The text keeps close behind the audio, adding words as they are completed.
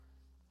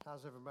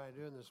How's everybody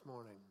doing this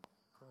morning?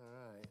 All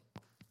right.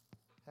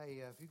 Hey,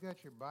 if you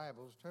got your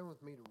Bibles, turn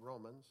with me to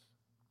Romans.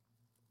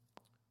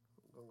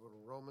 I'm going to go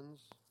to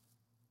Romans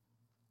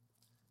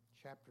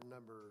chapter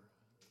number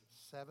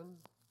 7.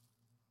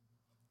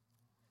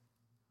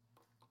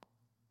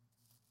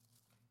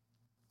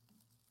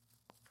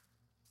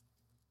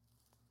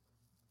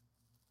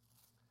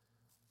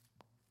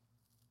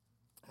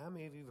 How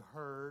many of you have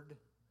heard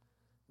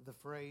the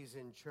phrase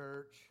in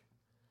church,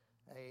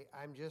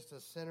 I'm just a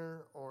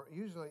sinner, or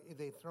usually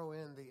they throw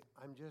in the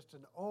I'm just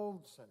an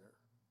old sinner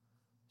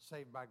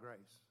saved by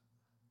grace?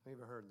 Have you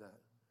ever heard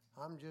that?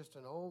 I'm just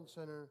an old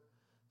sinner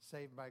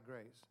saved by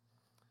grace.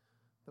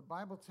 The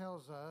Bible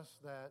tells us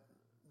that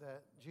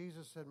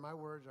Jesus said, my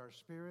words are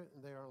spirit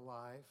and they are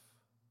life.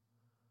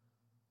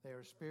 They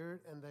are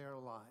spirit and they are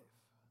life.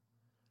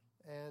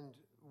 And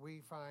we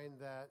find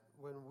that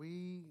when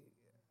we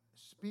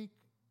speak,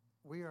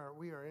 we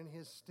are in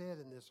his stead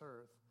in this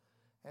earth.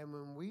 And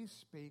when we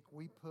speak,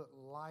 we put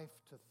life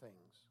to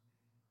things.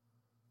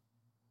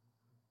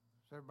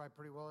 Does everybody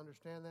pretty well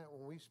understand that?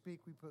 When we speak,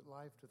 we put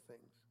life to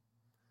things.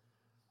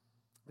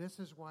 This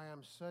is why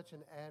I'm such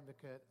an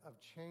advocate of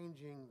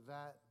changing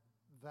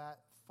that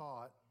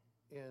thought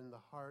in the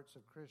hearts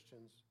of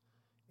Christians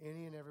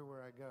any and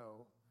everywhere I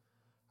go.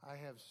 I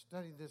have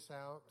studied this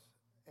out,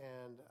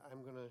 and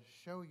I'm going to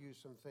show you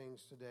some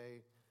things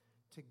today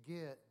to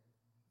get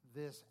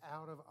this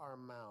out of our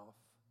mouth,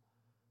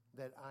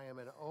 that I am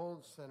an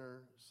old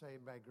sinner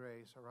saved by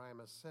grace, or I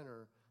am a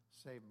sinner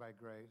saved by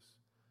grace,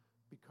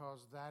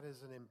 because that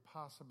is an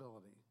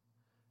impossibility.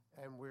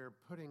 And we're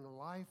putting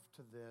life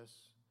to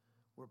this.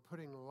 We're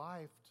putting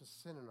life to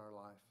sin in our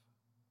life.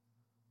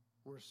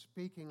 We're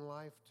speaking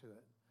life to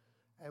it.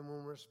 And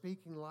when we're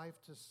speaking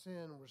life to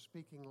sin, we're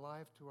speaking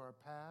life to our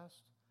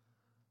past.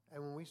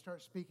 And when we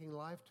start speaking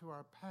life to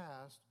our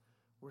past,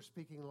 we're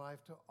speaking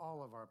life to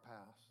all of our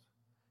past.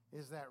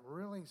 Is that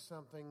really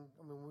something?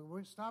 I mean, when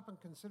we stop and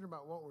consider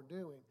about what we're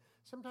doing,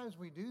 sometimes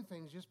we do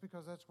things just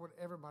because that's what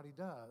everybody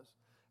does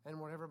and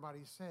what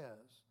everybody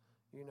says.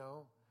 You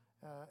know,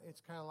 it's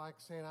kind of like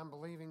saying, I'm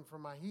believing for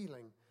my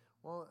healing.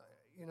 Well,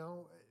 you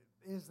know,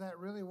 is that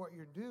really what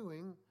you're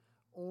doing,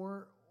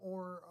 or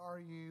are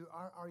you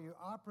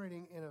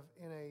operating in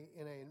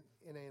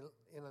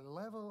a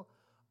level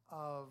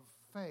of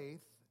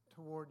faith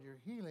toward your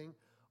healing,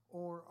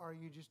 or are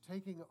you just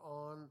taking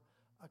on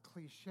a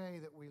cliche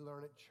that we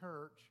learn at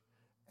church,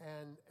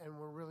 and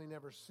we're really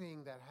never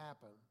seeing that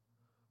happen.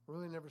 We're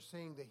really never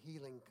seeing the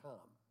healing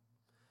come.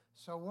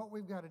 So what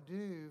we've got to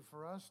do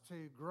for us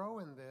to grow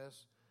in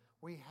this,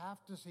 we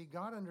have to see,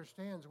 God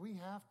understands, we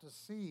have to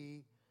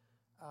see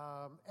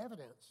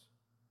evidence.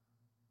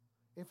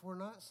 If we're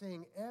not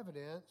seeing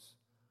evidence,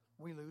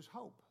 we lose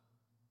hope.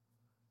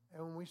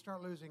 And when we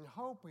start losing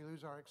hope, we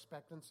lose our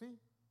expectancy.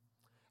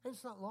 And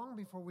it's not long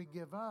before we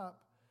give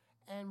up,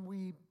 and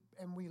we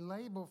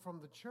label from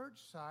the church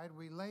side,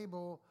 we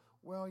label,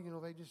 well, you know,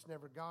 they just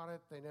never got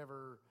it. They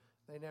never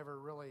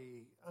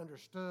really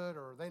understood,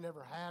 or they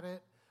never had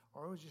it,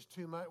 or it was just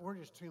too much. We're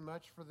just too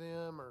much for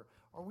them, or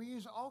we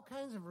use all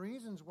kinds of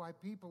reasons why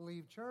people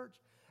leave church.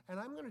 And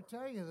I'm going to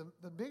tell you,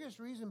 the biggest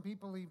reason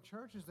people leave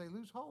church is they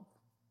lose hope.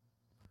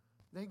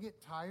 They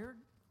get tired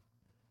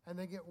and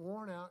they get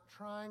worn out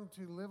trying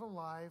to live a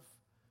life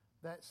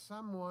that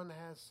someone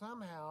has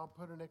somehow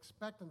put an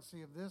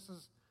expectancy of this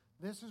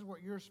is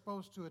what you're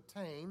supposed to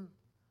attain,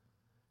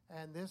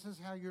 and this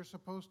is how you're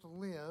supposed to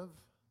live,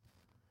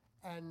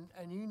 and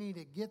you need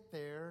to get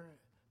there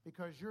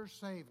because you're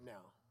saved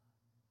now.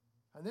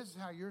 And this is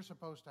how you're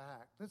supposed to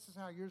act. This is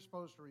how you're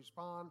supposed to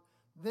respond.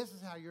 This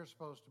is how you're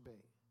supposed to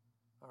be.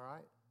 All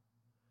right?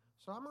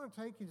 So I'm going to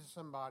take you to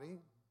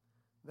somebody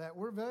that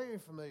we're very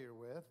familiar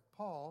with,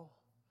 Paul,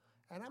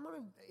 and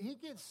he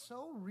gets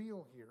so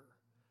real here.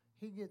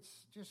 He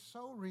gets just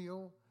so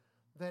real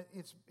that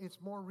it's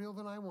more real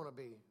than I want to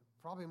be.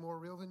 Probably more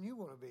real than you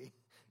want to be.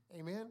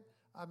 Amen?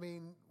 I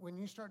mean, when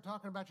you start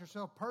talking about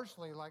yourself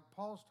personally, like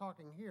Paul's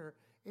talking here,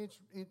 it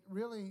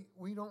really,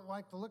 we don't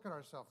like to look at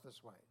ourselves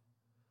this way.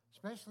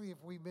 Especially if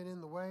we've been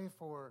in the way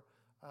for,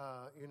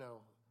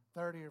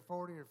 30 or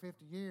 40 or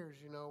 50 years,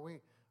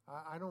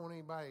 I don't want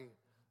anybody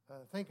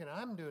thinking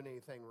I'm doing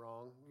anything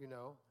wrong,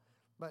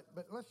 But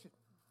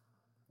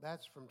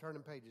that's from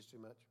turning pages too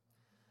much.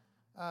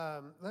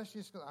 Let's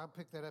just go. I'll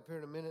pick that up here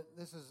in a minute.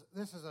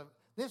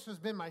 This has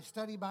been my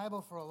study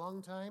Bible for a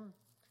long time,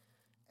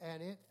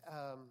 and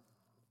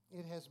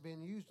it has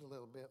been used a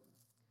little bit.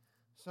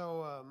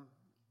 So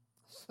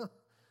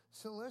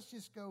let's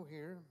just go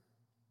here.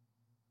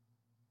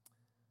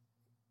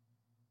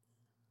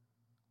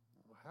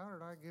 How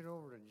did I get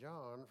over to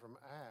John from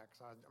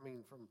Acts?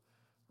 From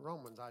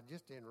Romans. I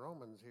just did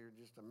Romans here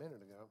just a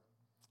minute ago.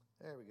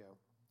 There we go.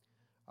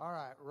 All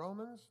right,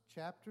 Romans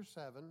chapter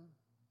 7.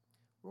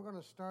 We're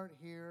going to start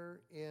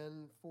here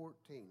in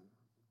 14.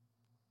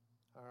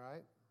 All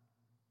right.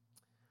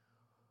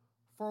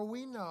 For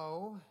we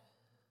know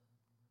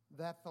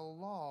that the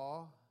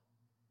law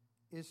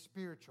is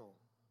spiritual,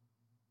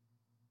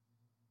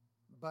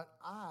 but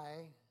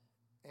I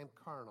am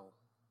carnal,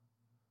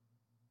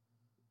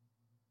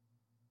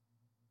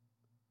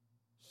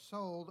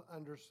 sold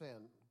under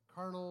sin.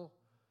 Carnal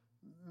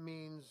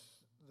means,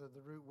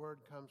 the root word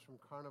comes from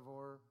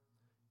carnivore.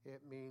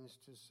 It means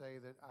to say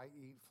that I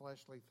eat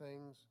fleshly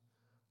things.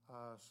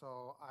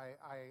 So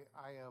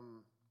I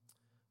am,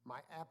 my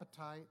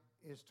appetite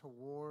is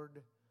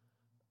toward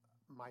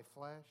my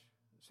flesh.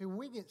 See, when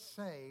we get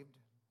saved,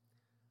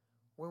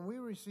 when we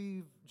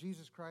receive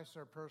Jesus Christ as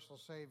our personal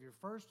Savior,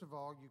 first of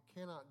all, you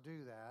cannot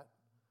do that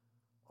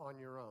on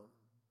your own.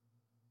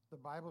 The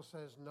Bible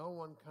says no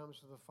one comes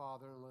to the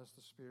Father unless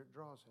the Spirit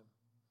draws him.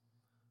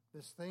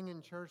 This thing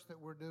in church that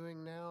we're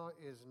doing now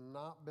is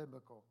not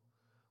biblical,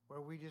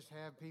 where we just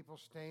have people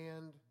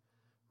stand,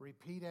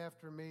 repeat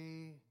after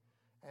me,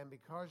 and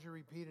because you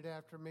repeated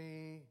after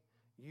me,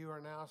 you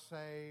are now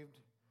saved.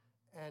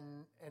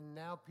 And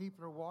now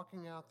people are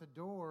walking out the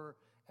door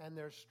and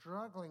they're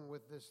struggling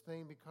with this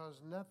thing because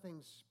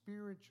nothing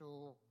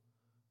spiritual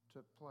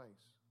took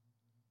place.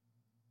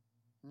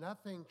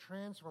 Nothing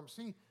transformed.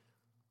 See,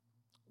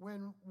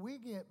 when we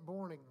get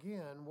born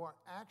again, what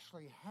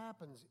actually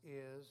happens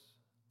is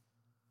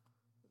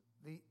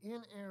the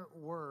inerrant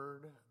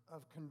word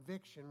of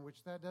conviction,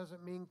 which that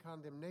doesn't mean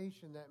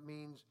condemnation, that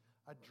means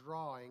a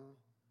drawing.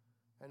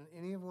 And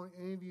any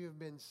of you have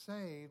been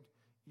saved,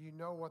 you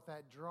know what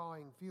that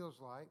drawing feels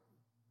like.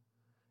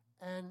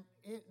 And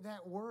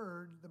that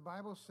word, the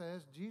Bible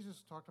says,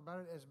 Jesus talked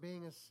about it as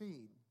being a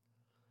seed.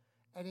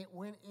 And it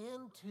went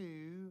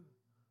into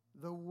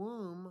the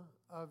womb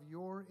of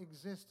your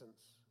existence,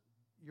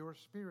 your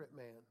spirit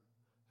man,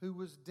 who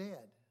was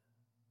dead.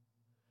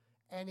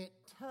 And it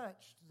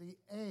touched the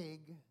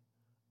egg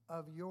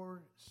of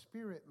your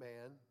spirit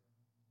man,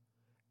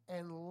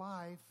 and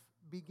life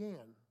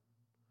began.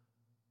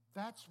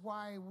 That's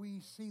why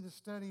we see the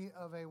study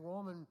of a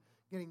woman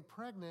getting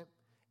pregnant.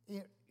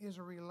 It is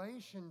a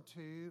relation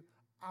to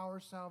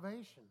our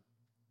salvation.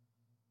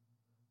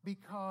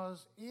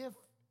 Because if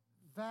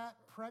that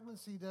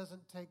pregnancy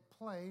doesn't take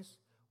place,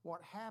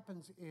 what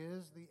happens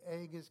is the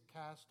egg is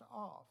cast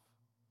off.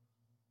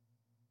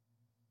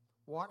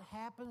 What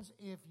happens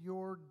if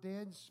your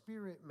dead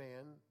spirit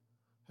man,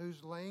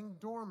 who's laying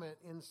dormant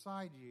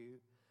inside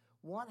you,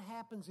 what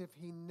happens if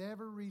he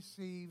never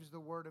receives the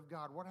Word of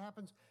God? What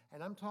happens,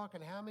 and I'm talking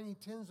how many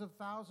tens of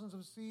thousands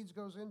of seeds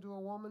goes into a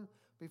woman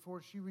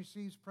before she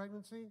receives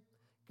pregnancy?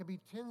 It can be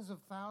tens of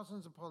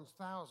thousands upon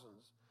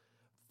thousands.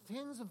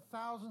 Tens of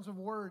thousands of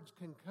words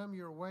can come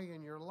your way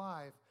in your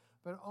life,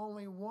 but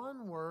only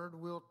one word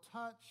will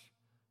touch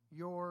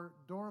your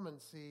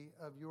dormancy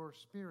of your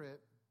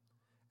spirit,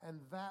 and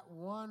that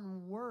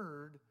one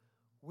word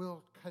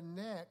will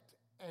connect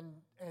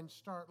and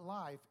start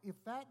life. If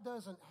that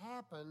doesn't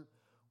happen,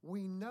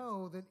 we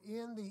know that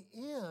in the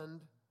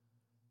end,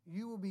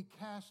 you will be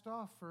cast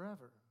off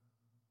forever.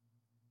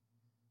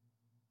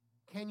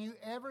 Can you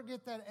ever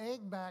get that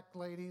egg back,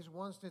 ladies,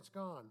 once it's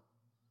gone?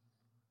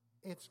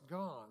 It's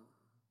gone.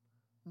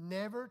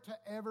 Never to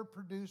ever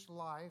produce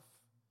life.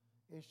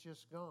 It's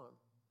just gone.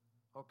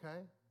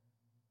 Okay?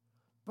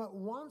 But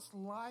once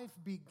life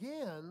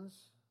begins,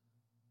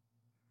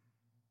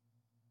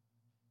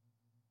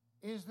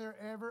 is there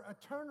ever a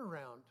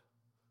turnaround?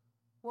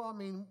 Well, I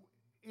mean,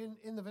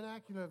 in the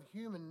vernacular of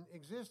human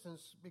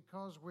existence,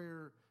 because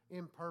we're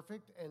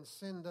imperfect and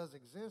sin does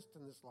exist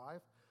in this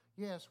life,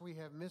 yes, we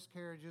have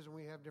miscarriages and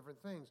we have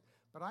different things.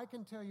 But I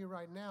can tell you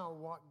right now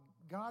what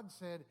God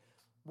said,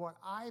 what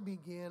I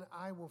begin,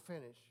 I will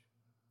finish.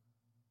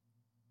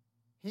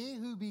 He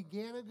who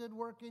began a good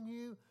work in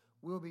you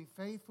will be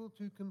faithful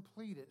to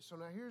complete it. So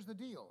now here's the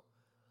deal.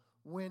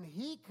 When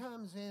he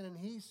comes in and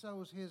he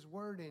sows his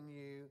word in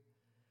you,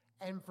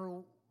 and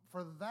for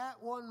that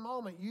one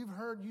moment, you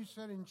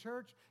said in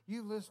church,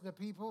 you've listened to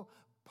people,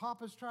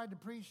 Papa's tried to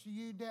preach to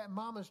you,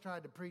 Mama's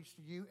tried to preach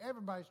to you,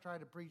 everybody's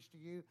tried to preach to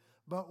you,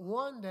 but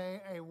one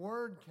day a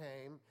word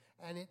came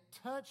and it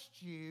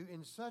touched you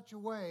in such a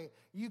way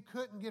you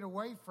couldn't get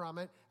away from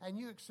it, and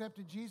you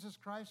accepted Jesus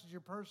Christ as your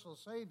personal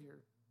Savior.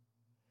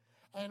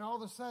 And all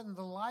of a sudden,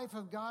 the life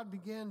of God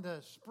began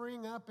to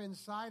spring up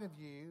inside of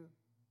you.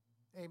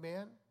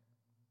 Amen?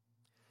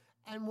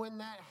 And when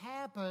that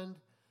happened,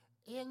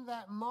 in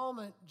that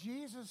moment,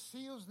 Jesus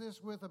seals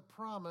this with a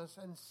promise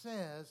and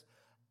says,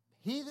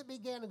 he that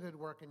began a good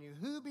work in you,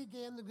 who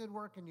began the good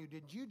work in you?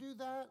 Did you do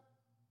that?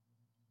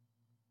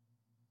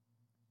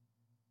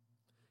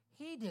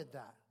 He did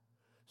that.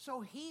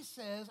 So he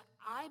says,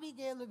 I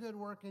began the good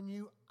work in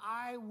you.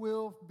 I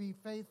will be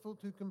faithful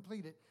to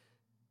complete it.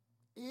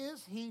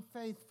 Is he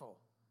faithful?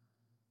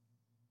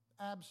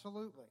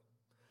 Absolutely.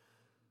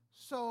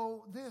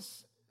 So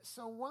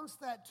once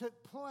that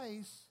took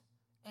place,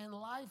 and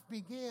life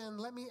began,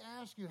 let me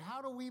ask you,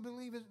 how do we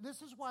believe it?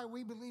 This is why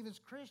we believe as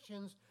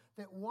Christians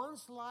that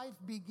once life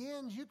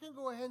begins, you can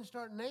go ahead and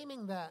start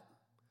naming that,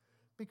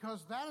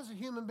 because that is a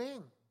human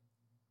being,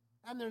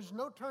 and there's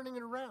no turning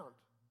it around.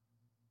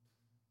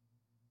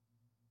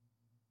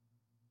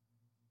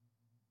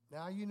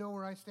 Now you know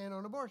where I stand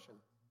on abortion.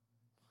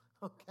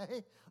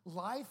 Okay?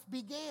 Life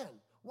began.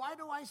 Why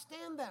do I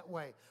stand that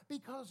way?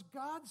 Because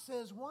God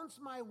says once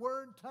my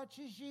word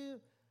touches you,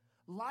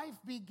 life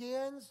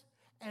begins.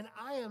 and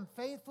I am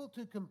faithful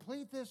to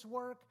complete this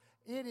work.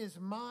 It is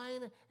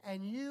mine,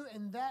 and you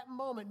in that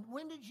moment.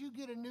 When did you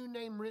get a new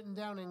name written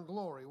down in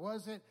glory?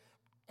 Was it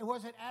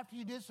after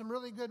you did some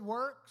really good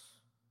works?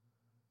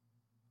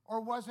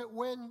 Or was it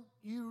when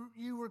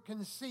you were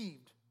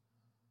conceived?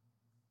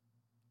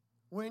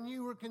 When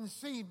you were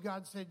conceived,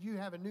 God said, you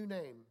have a new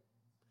name.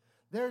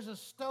 There's a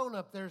stone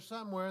up there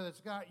somewhere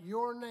that's got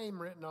your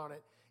name written on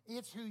it.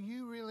 It's who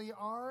you really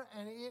are,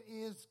 and it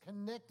is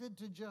connected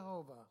to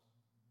Jehovah.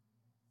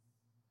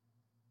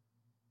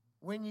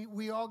 When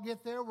we all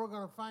get there, we're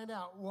going to find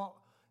out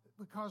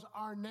because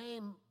our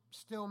name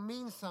still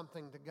means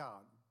something to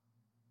God.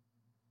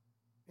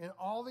 In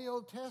all the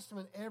Old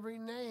Testament, every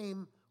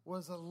name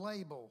was a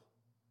label.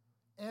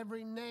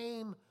 Every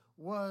name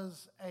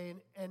was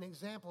an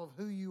example of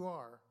who you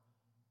are.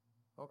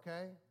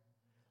 Okay?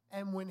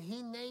 And when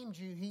he named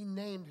you, he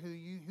named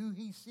who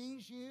he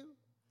sees you.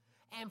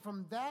 And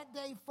from that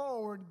day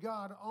forward,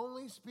 God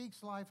only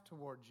speaks life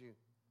towards you.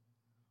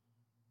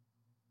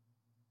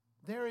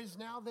 There is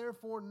now,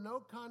 therefore,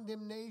 no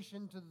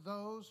condemnation to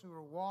those who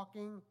are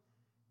walking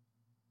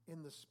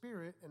in the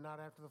Spirit and not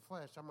after the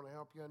flesh. I'm going to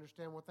help you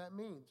understand what that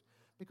means.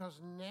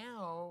 Because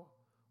now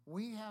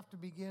we have to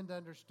begin to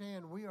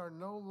understand we are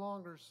no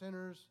longer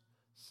sinners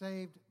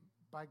saved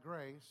by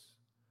grace,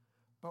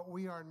 but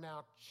we are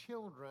now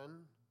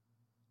children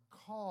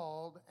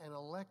called and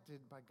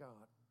elected by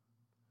God,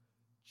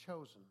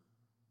 chosen,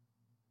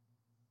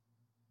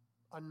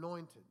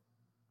 anointed.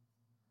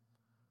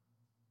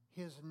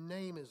 His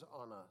name is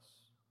on us.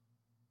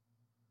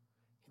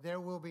 There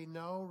will be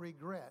no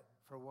regret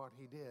for what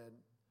he did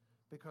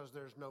because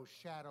there's no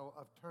shadow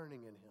of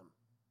turning in him.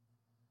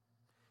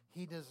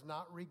 He does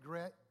not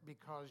regret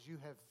because you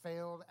have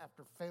failed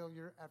after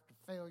failure after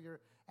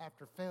failure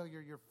after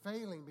failure. You're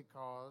failing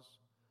because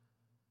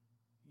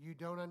you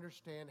don't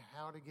understand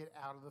how to get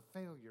out of the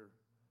failure.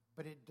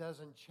 But it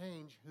doesn't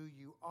change who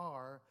you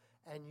are,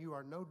 and you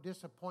are no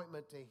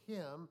disappointment to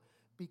him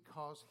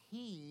because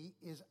he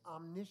is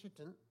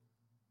omniscient,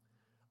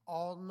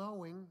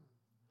 all-knowing.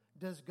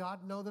 Does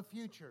God know the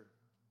future?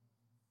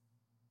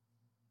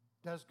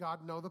 Does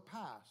God know the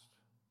past?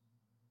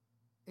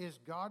 Is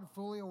God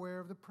fully aware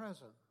of the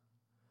present?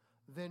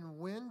 Then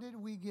when did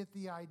we get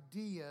the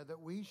idea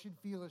that we should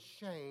feel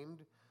ashamed,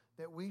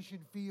 that we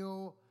should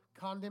feel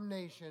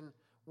condemnation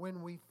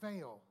when we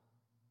fail?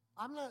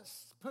 I'm not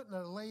putting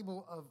a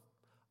label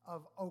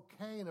of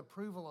okay and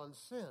approval on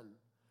sin.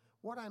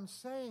 What I'm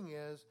saying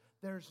is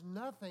there's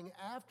nothing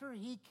after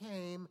he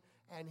came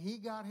and he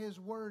got his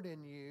word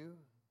in you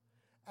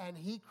and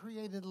he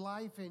created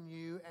life in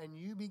you and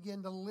you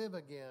begin to live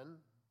again.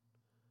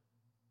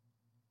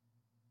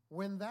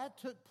 When that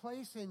took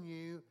place in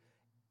you,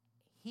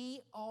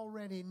 he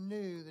already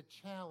knew the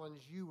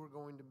challenge you were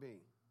going to be.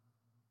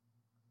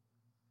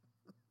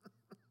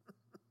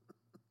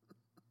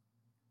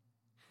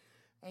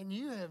 And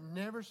you have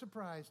never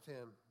surprised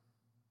him.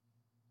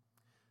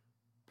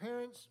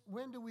 Parents,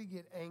 when do we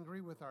get angry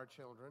with our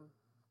children?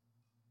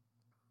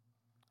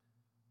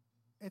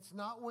 It's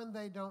not when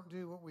they don't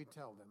do what we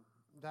tell them.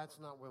 That's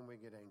not when we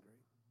get angry.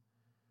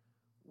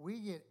 We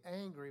get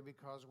angry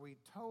because we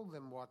told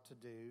them what to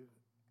do,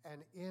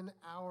 and in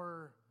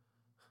our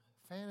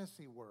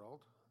fantasy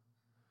world,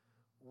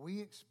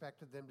 we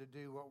expected them to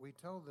do what we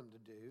told them to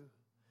do,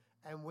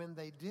 and when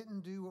they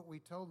didn't do what we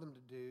told them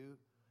to do,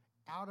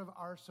 out of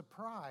our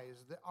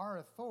surprise that our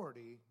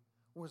authority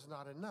was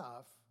not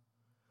enough,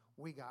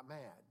 we got mad.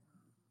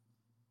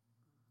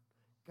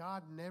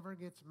 God never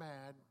gets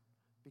mad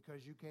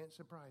because you can't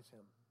surprise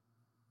him.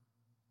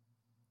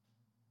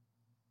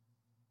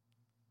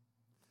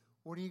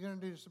 What are you going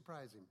to do to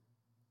surprise him?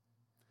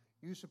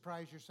 You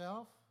surprise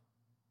yourself?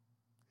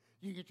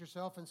 You get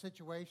yourself in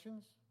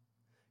situations?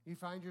 You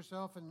find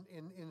yourself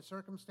in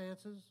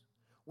circumstances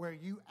where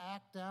you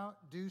act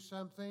out, do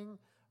something,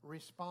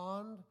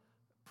 respond,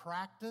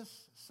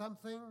 practice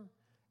something,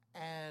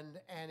 and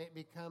it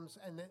becomes,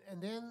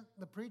 and then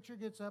the preacher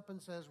gets up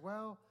and says,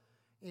 well,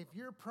 if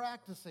you're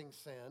practicing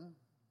sin,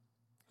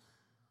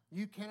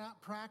 you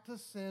cannot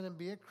practice sin and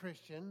be a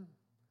Christian,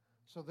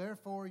 so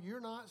therefore you're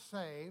not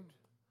saved.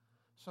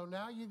 So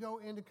now you go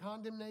into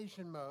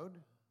condemnation mode.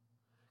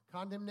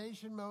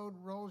 Condemnation mode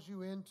rolls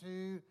you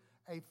into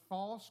a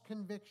false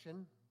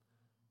conviction,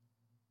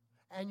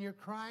 and you're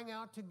crying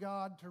out to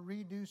God to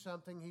redo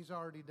something he's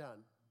already done.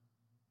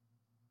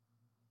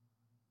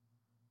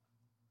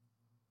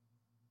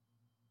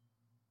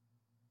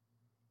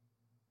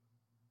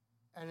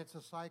 And it's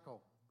a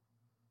cycle,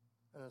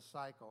 and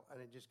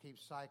it just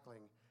keeps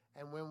cycling.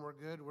 And when we're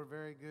good, we're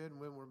very good, and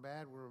when we're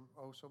bad, we're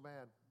oh so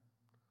bad.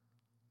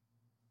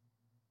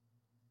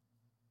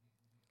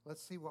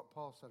 Let's see what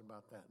Paul said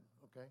about that,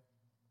 okay?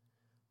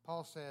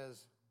 Paul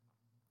says,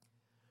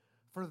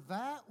 for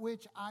that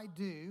which I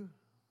do,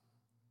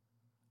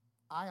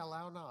 I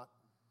allow not.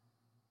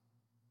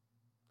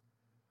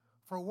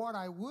 For what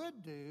I would,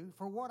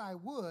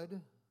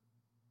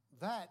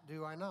 that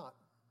do I not.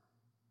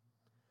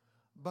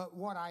 But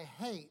what I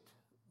hate,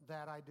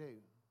 that I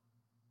do.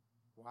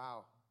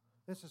 Wow.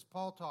 This is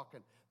Paul talking.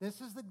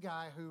 This is the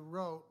guy who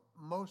wrote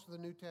most of the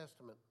New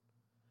Testament.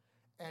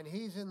 And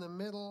he's in the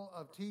middle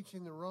of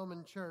teaching the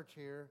Roman church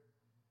here,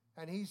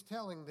 and he's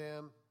telling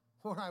them,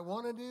 what I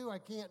want to do, I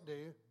can't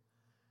do.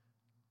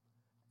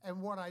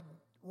 And what I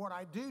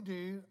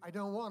do, I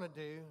don't want to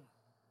do.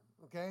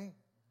 Okay?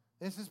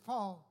 This is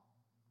Paul.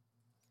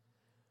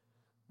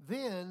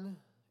 Then,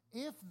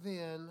 if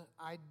then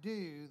I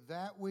do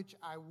that which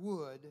I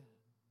would,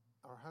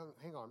 or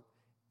hang on,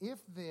 if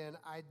then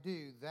I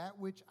do that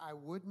which I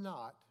would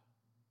not,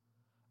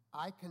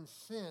 I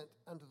consent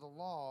unto the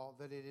law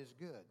that it is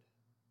good.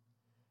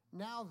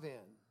 Now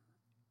then,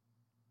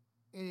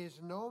 it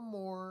is no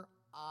more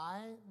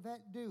I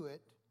that do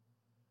it,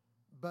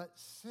 but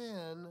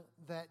sin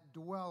that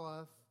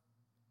dwelleth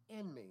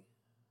in me.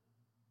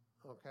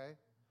 Okay?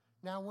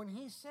 Now, when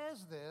he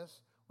says this,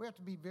 we have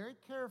to be very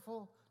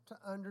careful to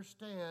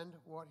understand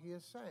what he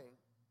is saying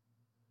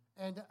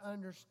and to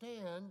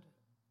understand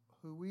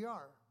who we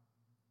are.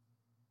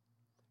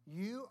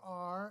 You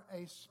are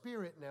a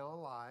spirit now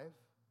alive,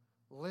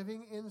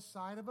 living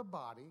inside of a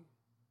body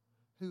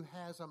who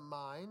has a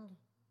mind,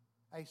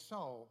 a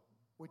soul,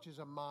 which is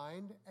a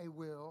mind, a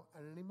will,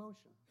 and an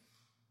emotion.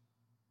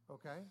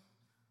 Okay?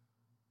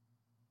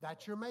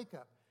 That's your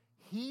makeup.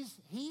 He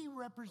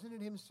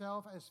represented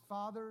himself as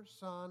Father,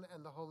 Son,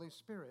 and the Holy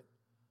Spirit.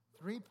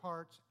 3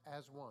 parts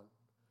as one.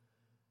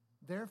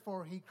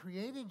 Therefore, he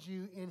created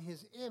you in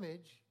his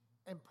image,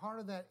 and part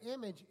of that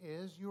image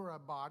is you're a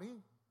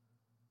body,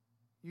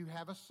 you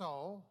have a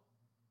soul,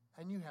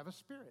 and you have a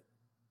spirit.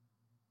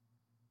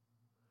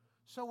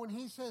 So when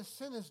he says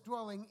sin is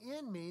dwelling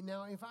in me,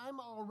 now if I'm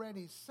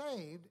already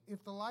saved,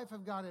 if the life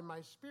of God in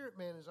my spirit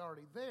man is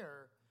already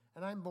there,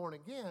 and I'm born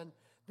again,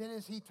 then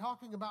is he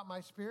talking about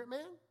my spirit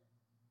man?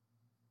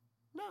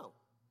 No.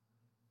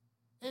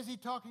 Is he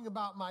talking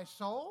about my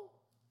soul?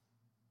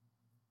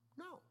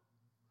 No.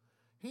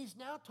 He's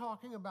now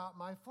talking about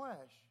my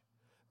flesh.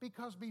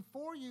 Because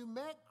before you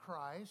met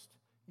Christ,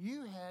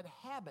 you had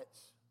habits.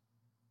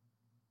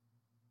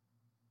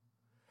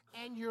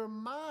 And your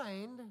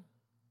mind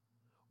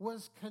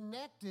was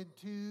connected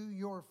to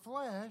your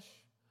flesh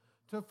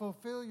to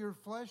fulfill your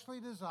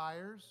fleshly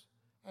desires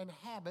and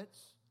habits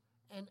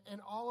and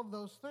all of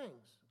those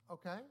things.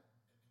 Okay?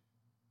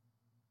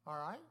 All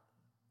right?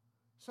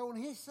 So when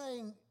he's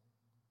saying,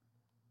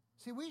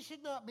 see, we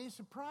should not be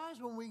surprised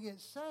when we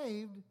get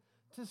saved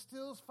to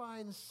still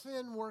find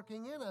sin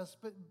working in us.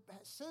 But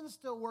sin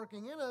still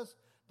working in us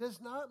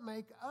does not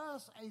make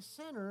us a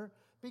sinner,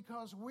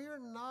 because we're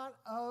not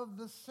of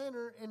the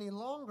sinner any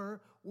longer.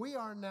 We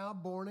are now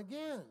born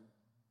again.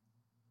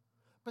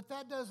 But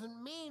that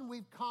doesn't mean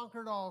we've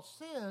conquered all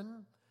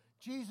sin.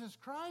 Jesus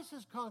Christ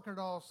has conquered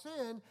all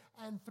sin,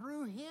 and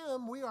through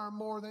him we are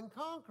more than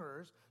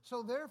conquerors.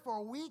 So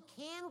therefore we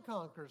can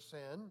conquer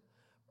sin,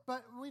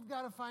 but we've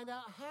got to find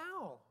out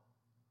how.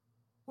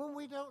 When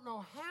we don't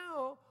know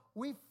how,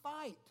 we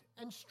fight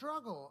and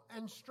struggle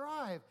and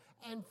strive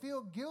and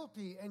feel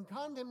guilty and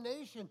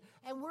condemnation.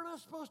 And we're not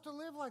supposed to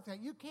live like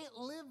that. You can't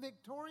live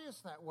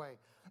victorious that way.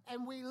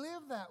 And we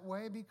live that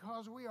way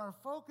because we are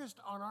focused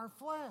on our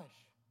flesh.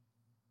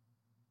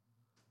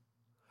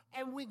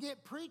 And we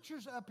get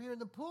preachers up here in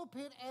the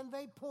pulpit and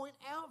they point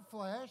out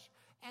flesh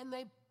and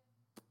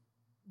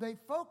they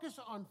focus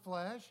on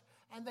flesh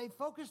and they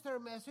focus their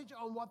message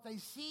on what they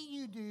see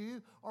you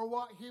do or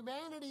what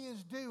humanity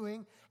is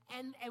doing,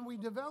 and we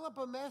develop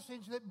a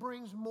message that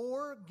brings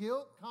more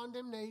guilt,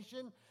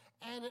 condemnation,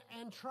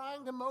 and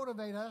trying to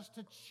motivate us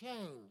to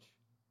change.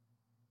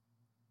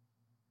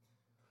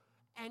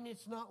 And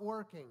it's not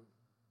working.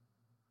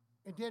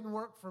 It didn't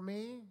work for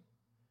me.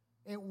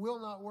 It will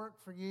not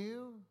work for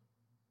you.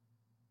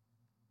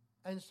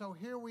 And so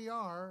here we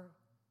are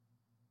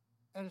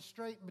at a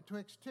strait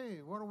betwixt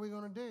two. What are we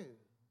going to do?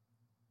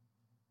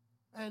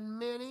 And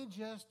many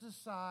just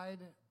decide,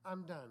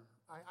 I'm done.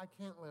 I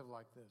can't live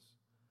like this.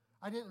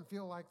 I didn't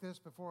feel like this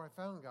before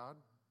I found God.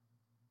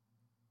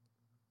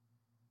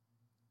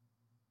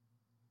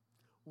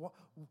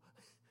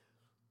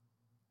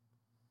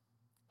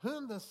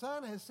 Whom the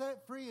Son has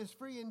set free is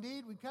free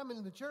indeed. We come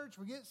into the church,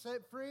 we get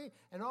set free,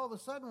 and all of a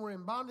sudden we're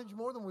in bondage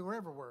more than we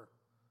ever were.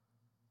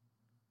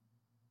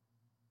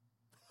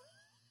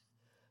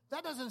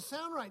 That doesn't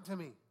sound right to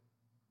me.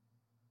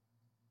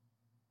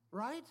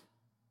 Right?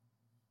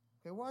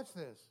 Okay, watch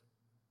this.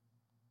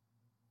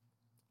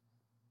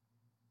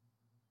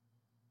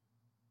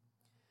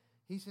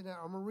 He said, now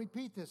I'm going to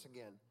repeat this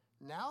again.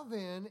 Now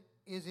then,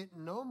 is it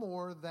no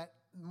more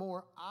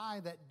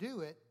I that do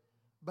it,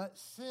 but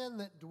sin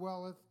that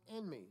dwelleth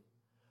in me?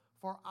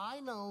 For I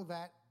know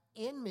that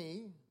in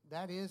me,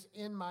 that is,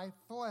 in my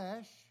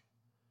flesh,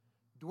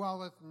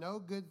 dwelleth no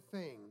good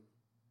thing.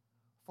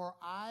 For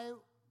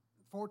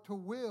to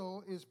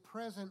will is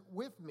present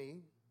with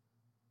me,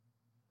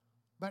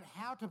 but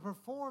how to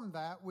perform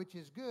that which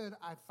is good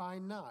I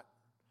find not.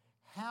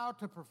 How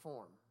to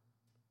perform?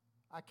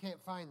 I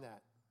can't find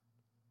that.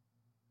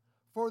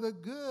 For the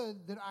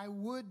good that I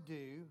would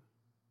do,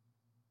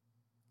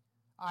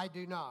 I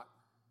do not.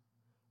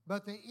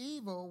 But the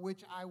evil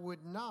which I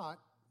would not,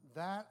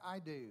 that I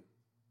do.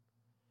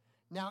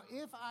 Now,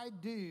 if I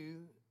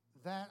do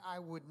that I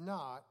would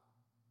not,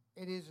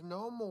 it is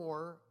no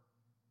more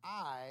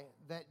I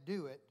that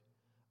do it,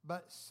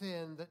 but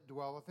sin that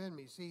dwelleth in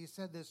me. See, he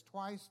said this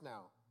twice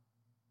now.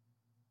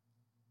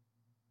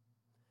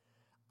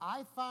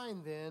 I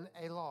find then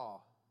a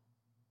law,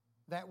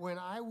 that when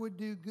I would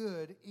do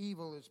good,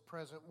 evil is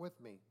present with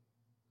me.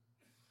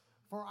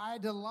 For I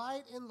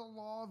delight in the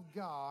law of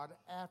God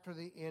after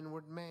the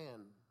inward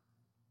man.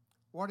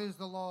 What is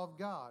the law of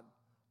God?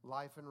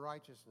 Life and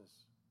righteousness.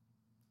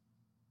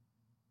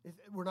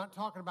 We're not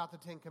talking about the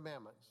Ten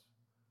Commandments.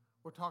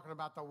 We're talking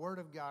about the Word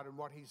of God and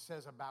what He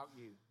says about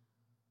you.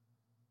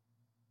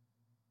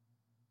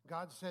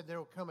 God said there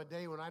will come a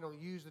day when I don't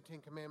use the Ten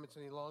Commandments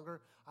any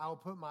longer. I will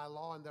put my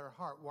law in their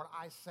heart, what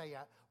I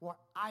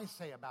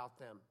say about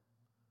them,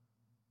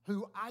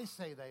 who I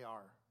say they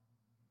are.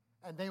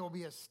 And they will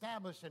be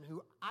established in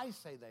who I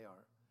say they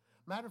are.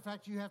 Matter of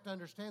fact, you have to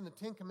understand the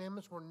Ten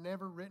Commandments were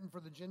never written for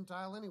the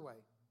Gentile anyway.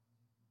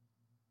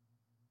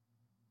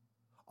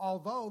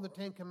 Although the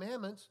Ten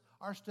Commandments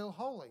are still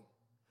holy.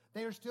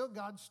 They are still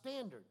God's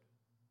standard.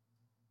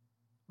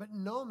 But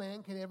no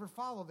man can ever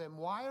follow them.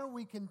 Why are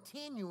we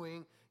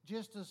continuing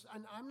just as,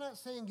 and I'm not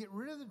saying get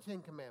rid of the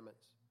Ten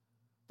Commandments.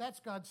 That's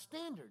God's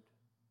standard.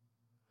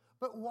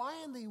 But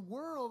why in the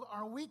world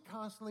are we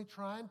constantly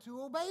trying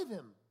to obey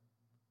them?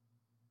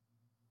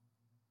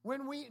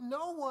 When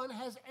no one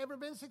has ever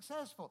been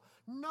successful.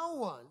 No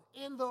one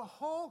in the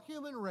whole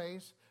human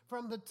race,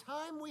 from the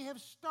time we have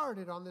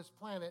started on this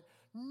planet,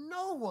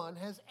 no one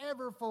has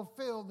ever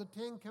fulfilled the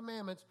Ten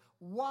Commandments.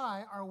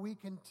 Why are we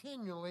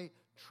continually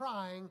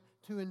trying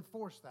to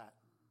enforce that?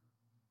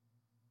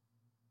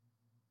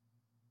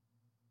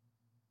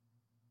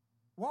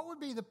 What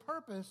would be the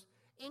purpose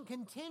in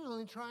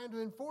continually trying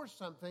to enforce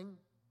something?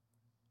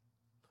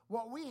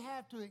 What we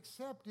have to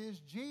accept is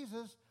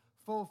Jesus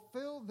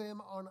fulfilled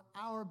them on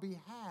our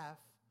behalf,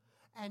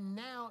 and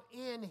now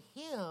in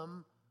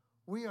Him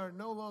we are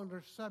no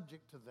longer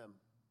subject to them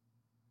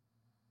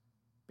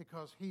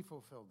because He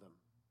fulfilled them.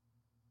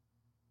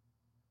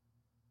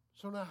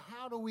 So now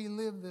how do we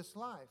live this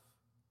life?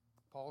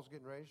 Paul's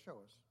getting ready to show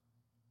us.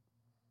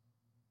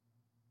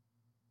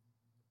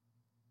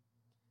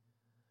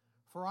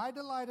 For I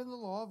delight in the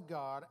law of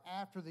God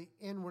after the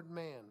inward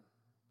man.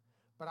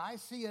 But I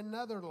see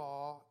another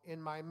law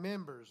in my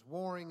members,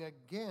 warring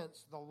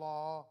against the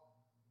law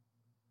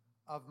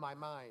of my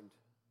mind.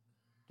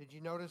 Did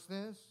you notice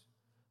this?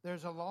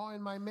 There's a law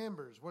in my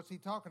members. What's he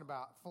talking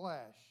about?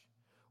 Flesh.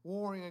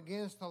 Warring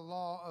against the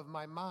law of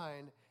my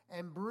mind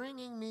and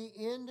bringing me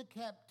into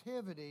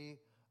captivity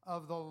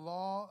of the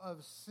law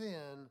of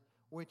sin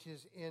which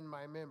is in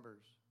my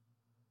members.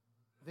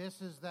 This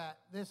is that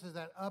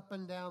up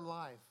and down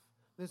life.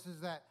 This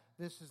is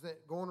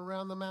that going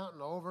around the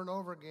mountain over and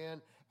over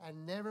again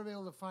and never be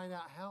able to find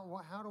out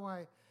how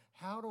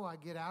do I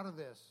get out of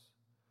this?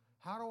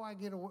 How do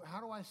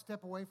I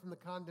step away from the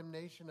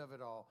condemnation of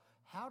it all?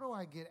 How do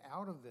I get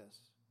out of this?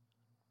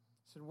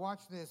 I said, watch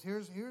this.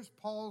 Here's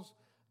Paul's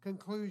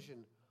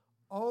conclusion.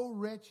 O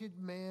wretched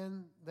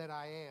man that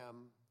I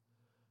am,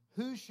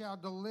 who shall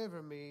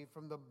deliver me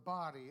from the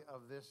body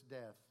of this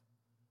death?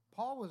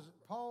 Paul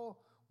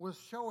was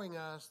showing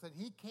us that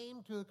he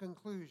came to a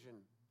conclusion.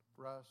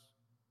 Russ,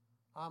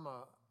 I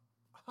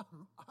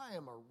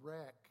am a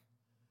wreck.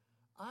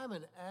 I'm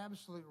an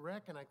absolute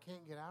wreck, and I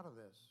can't get out of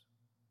this.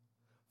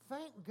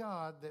 Thank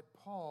God that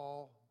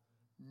Paul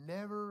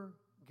never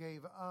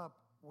gave up.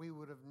 We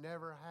would have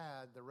never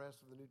had the rest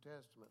of the New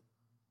Testament.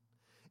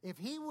 If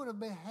he would have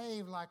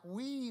behaved like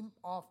we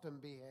often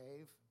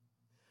behave,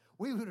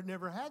 we would have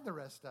never had the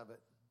rest of it.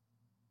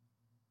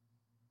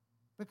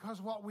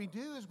 Because what we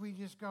do is we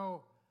just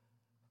go,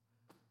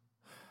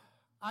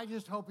 I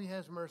just hope he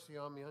has mercy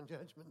on me on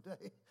Judgment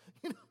Day.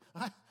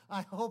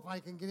 I hope I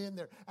can get in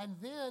there. And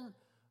then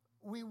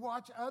we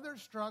watch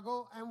others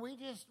struggle, and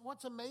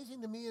what's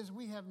amazing to me is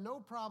we have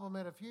no problem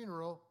at a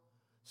funeral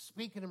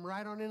speaking them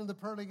right on into the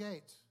pearly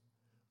gates.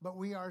 But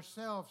we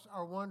ourselves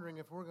are wondering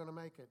if we're going to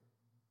make it.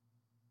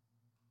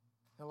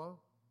 Hello?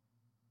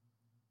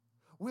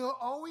 We'll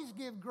always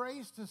give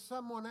grace to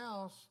someone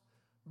else,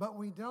 but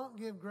we don't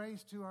give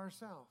grace to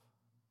ourselves.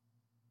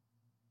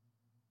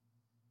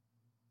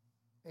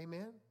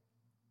 Amen?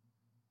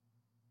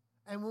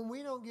 And when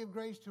we don't give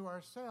grace to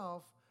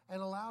ourselves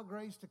and allow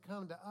grace to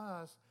come to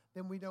us,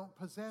 then we don't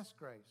possess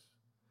grace.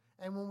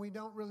 And when we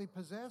don't really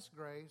possess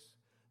grace,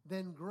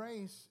 then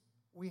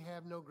we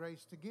have no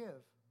grace to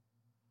give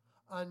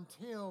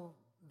until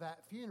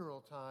that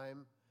funeral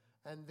time,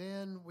 and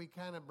then we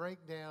kind of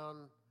break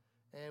down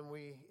and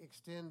we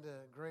extend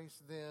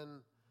grace then.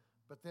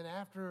 But then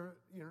after,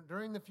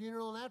 during the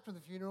funeral and after the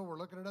funeral, we're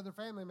looking at other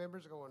family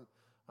members going,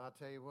 I'll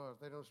tell you what, if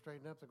they don't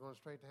straighten up, they're going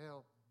straight to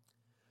hell.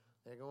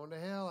 They're going to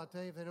hell. I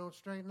tell you, if they don't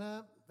straighten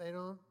up, they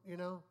don't,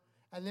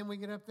 And then we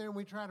get up there and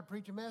we try to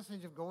preach a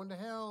message of going to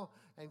hell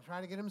and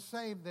try to get them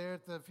saved there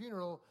at the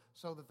funeral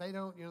so that they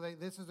don't,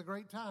 this is a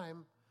great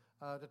time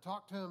to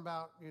talk to them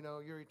about,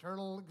 your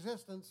eternal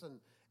existence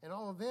and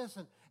all of this.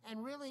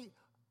 And really,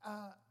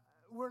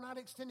 we're not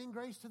extending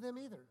grace to them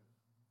either.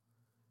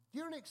 Do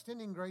you know what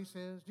extending grace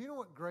is? Do you know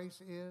what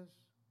grace is?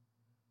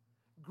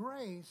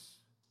 Grace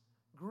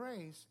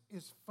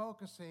is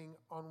focusing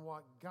on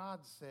what God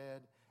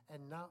said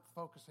and not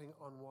focusing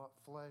on what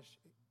flesh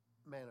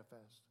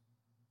manifests.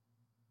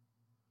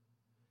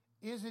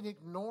 Is it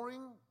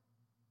ignoring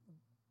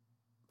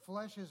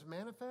flesh's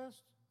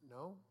manifest?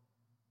 No.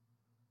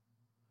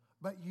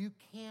 But you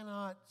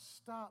cannot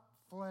stop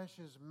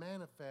flesh's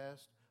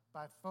manifest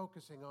by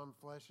focusing on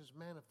flesh's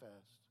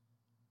manifest.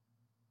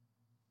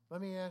 Let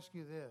me ask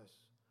you this.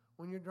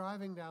 When you're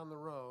driving down the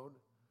road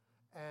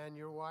and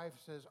your wife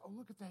says, "Oh,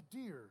 look at that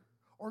deer,"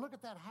 or "Look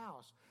at that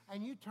house,"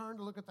 and you turn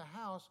to look at the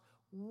house,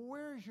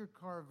 where's your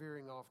car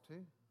veering off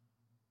to?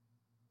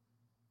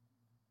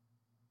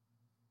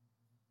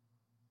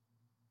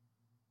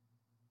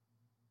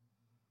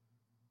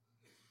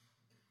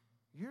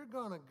 You're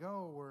going to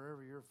go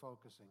wherever you're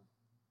focusing.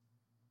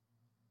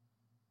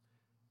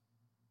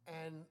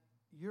 And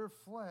your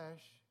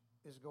flesh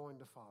is going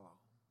to follow.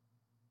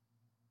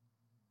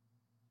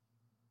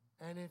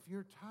 And if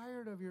you're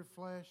tired of your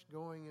flesh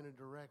going in a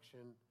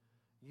direction,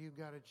 you've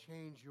got to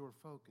change your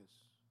focus.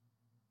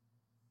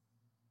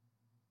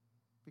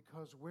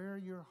 Because where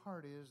your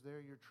heart is, where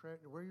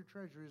your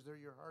treasure is, there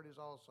your heart is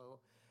also.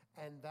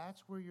 And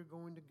that's where you're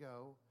going to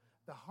go.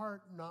 The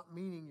heart not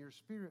meaning your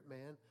spirit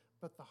man,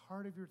 but the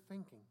heart of your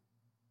thinking.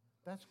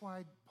 That's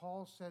why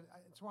Paul said,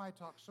 that's why I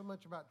talk so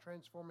much about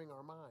transforming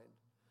our mind.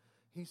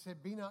 He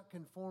said, be not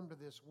conformed to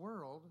this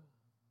world,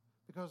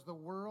 because the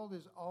world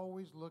is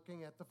always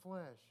looking at the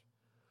flesh.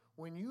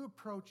 When you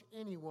approach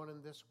anyone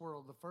in this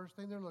world, the first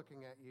thing they're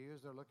looking at you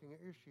is they're looking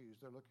at your shoes,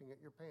 they're looking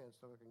at your pants,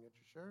 they're looking at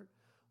your shirt,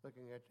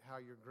 looking at how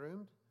you're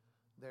groomed.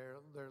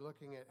 They're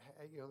looking at,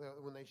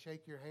 when they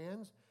shake your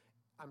hands,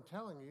 I'm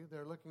telling you,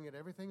 they're looking at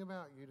everything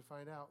about you to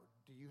find out,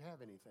 do you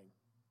have anything?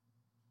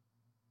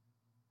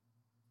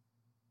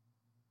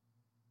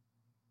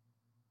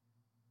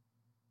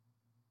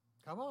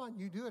 Come on,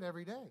 you do it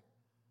every day.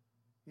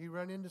 You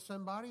run into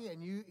somebody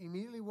and you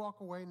immediately walk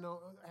away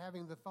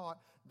having the thought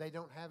they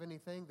don't have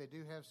anything, they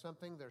do have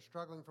something, they're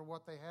struggling for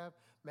what they have.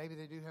 Maybe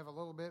they do have a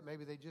little bit,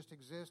 maybe they just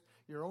exist.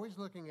 You're always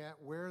looking at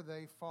where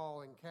they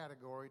fall in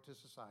category to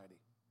society.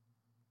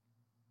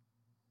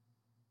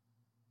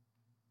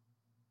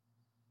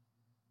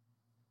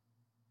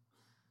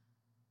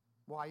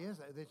 Why is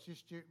that? It's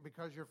just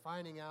because you're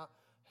finding out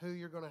who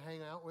you're going to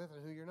hang out with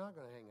and who you're not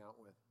going to hang out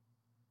with.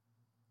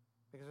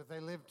 Because if they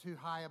live too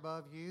high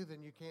above you,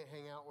 then you can't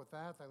hang out with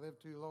that. If they live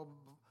too low,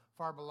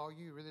 far below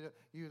you, you really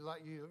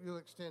you'll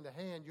extend a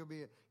hand.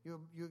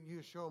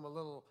 You'll show them a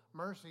little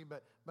mercy,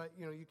 but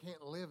you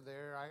can't live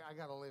there. I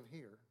got to live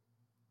here.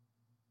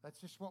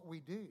 That's just what we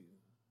do.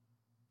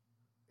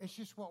 It's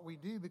just what we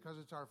do because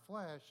it's our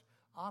flesh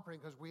operating.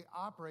 Because we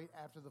operate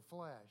after the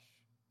flesh.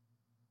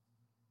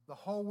 The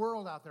whole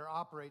world out there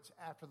operates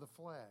after the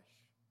flesh.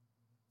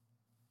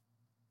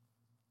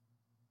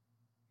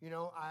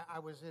 I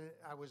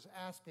was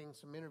asking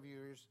some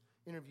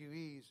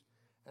interviewees,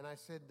 and I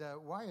said,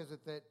 why is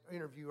it that,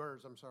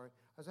 interviewers, I'm sorry.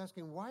 I was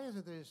asking, why is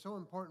it that it's so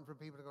important for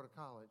people to go to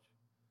college?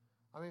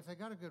 I mean, if they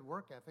got a good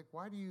work ethic,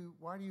 why do you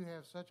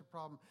have such a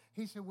problem?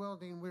 He said, well,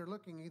 Dean, we're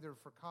looking either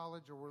for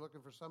college or we're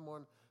looking for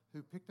someone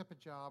who picked up a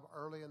job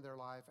early in their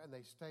life and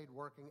they stayed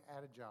working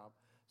at a job.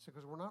 So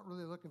because we're not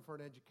really looking for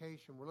an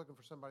education, we're looking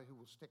for somebody who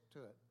will stick to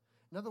it.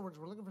 In other words,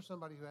 we're looking for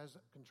somebody who has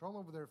control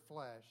over their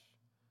flesh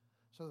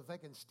so that they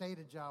can stay at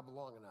a job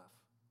long enough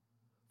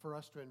for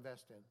us to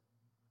invest in.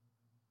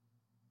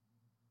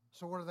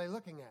 So what are they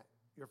looking at?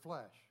 Your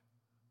flesh.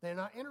 They're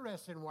not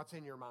interested in what's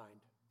in your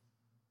mind.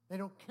 They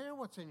don't care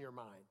what's in your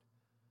mind.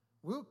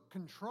 We'll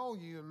control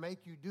you and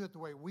make you do it the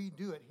way we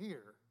do it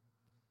here.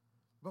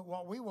 But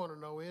what we want to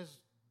know is,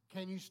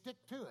 can you stick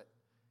to it?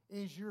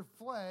 Is your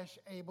flesh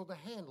able to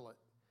handle it?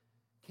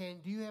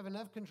 Do you have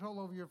enough control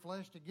over your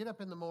flesh to get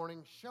up in the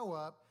morning, show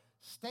up,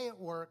 stay at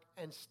work,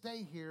 and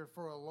stay here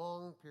for a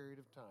long period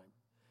of time?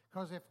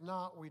 Because if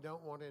not, we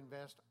don't want to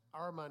invest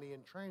our money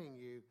in training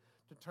you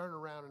to turn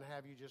around and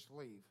have you just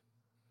leave.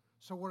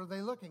 So what are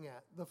they looking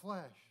at? The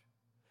flesh.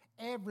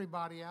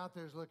 Everybody out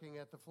there is looking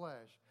at the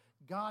flesh.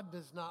 God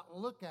does not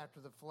look after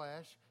the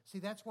flesh. See,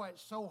 that's why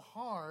it's so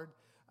hard.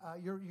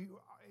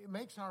 It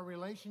makes our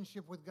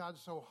relationship with God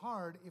so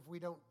hard if we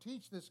don't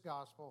teach this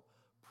gospel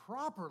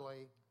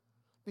properly,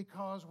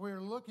 because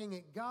we're looking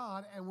at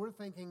God and we're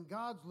thinking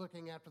God's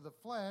looking after the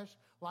flesh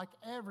like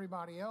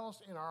everybody else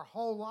in our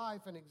whole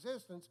life and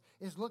existence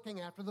is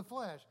looking after the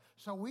flesh.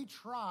 So we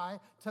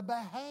try to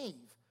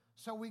behave.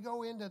 So we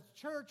go into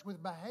church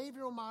with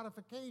behavioral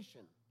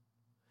modification.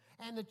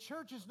 And the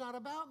church is not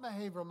about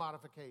behavioral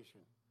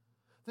modification.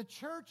 The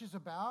church is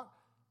about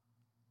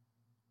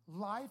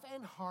life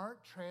and heart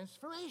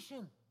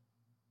transformation.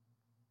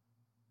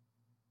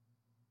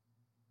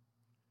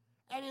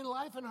 And in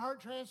life and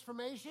heart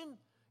transformation,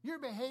 your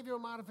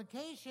behavioral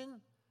modification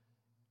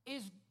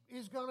is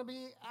going to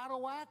be out of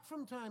whack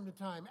from time to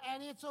time.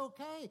 And it's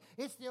okay.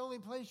 It's the only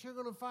place you're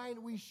going to find,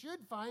 we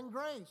should find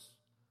grace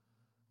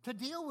to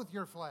deal with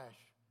your flesh.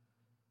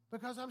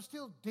 Because I'm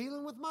still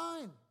dealing with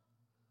mine.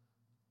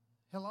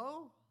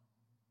 Hello?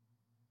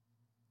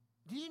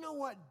 Do you know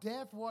what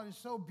is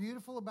so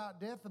beautiful about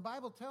death? The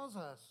Bible tells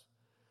us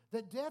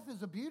that death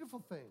is a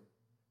beautiful thing.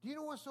 Do you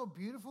know what's so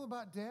beautiful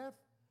about death?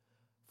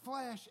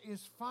 Flesh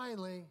is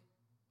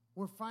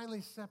we're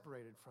finally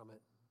separated from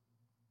it.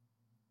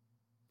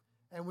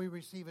 And we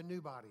receive a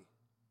new body.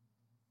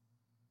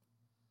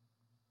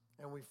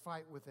 And we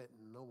fight with it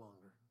no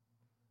longer.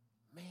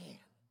 Man,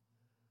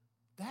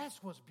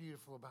 that's what's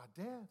beautiful about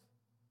death.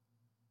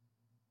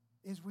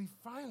 Is we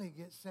finally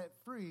get set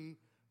free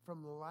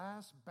from the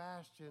last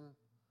bastion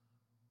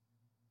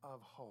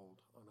of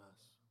hold on us.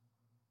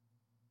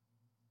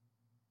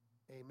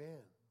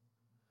 Amen.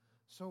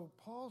 So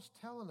Paul's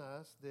telling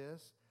us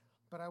this,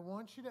 but I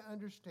want you to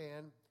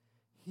understand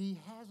he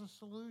has a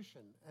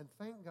solution, and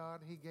thank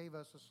God he gave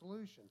us a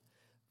solution.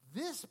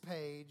 This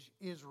page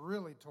is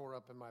really tore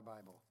up in my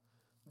Bible.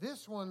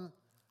 This one,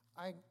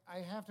 I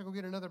have to go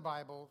get another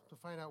Bible to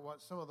find out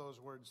what some of those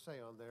words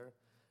say on there.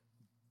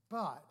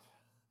 But,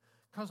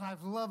 because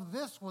I've loved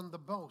this one the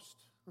most.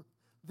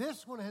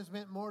 This one has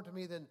meant more to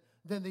me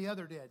than the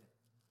other did.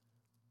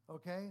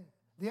 Okay?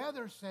 The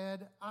other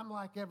said, I'm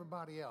like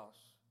everybody else.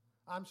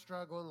 I'm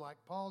struggling like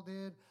Paul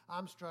did.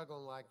 I'm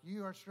struggling like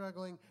you are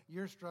struggling.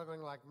 You're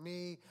struggling like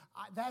me.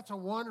 That's a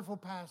wonderful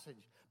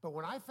passage. But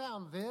when I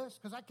found this,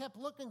 because I kept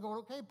looking going,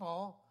 okay,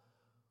 Paul,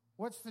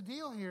 what's the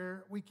deal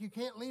here? You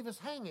can't leave us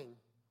hanging.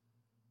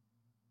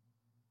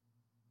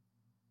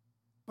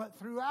 But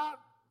throughout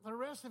the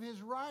rest of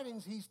his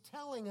writings, he's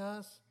telling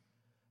us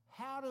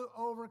how to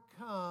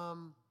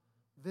overcome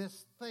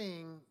this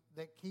thing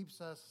that keeps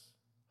us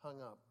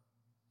hung up.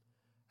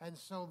 And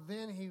so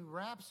then he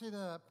wraps it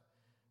up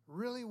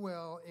really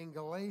well in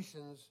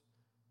Galatians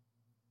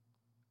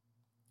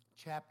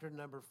chapter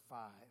number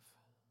 5.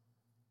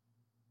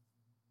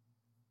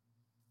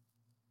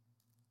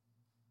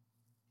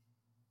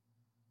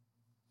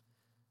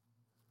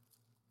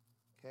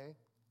 Okay?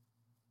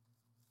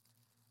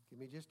 Give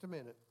me just a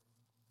minute.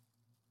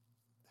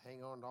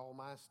 Hang on to all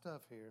my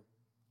stuff here.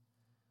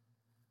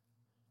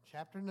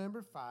 Chapter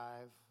number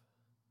 5.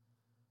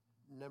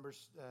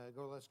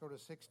 Let's go to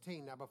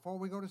 16. Now, before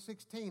we go to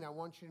 16, I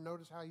want you to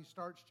notice how he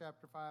starts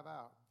chapter 5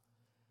 out.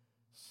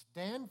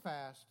 Stand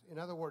fast. In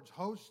other words,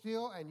 hold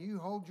still and you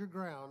hold your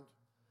ground.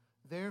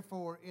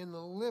 Therefore, in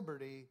the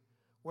liberty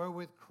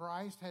wherewith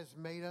Christ has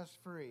made us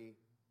free,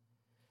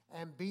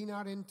 and be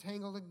not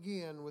entangled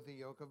again with the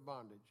yoke of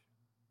bondage.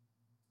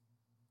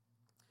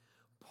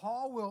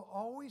 Paul will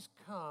always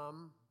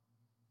come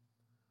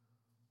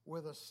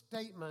with a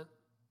statement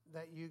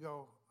that you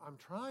go, I'm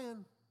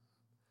trying.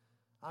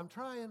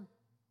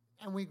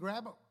 And we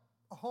grab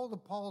a hold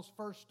of Paul's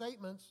first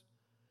statements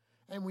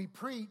and we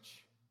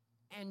preach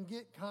and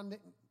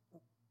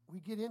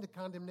we get into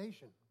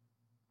condemnation.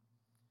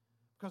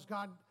 Because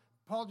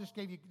Paul just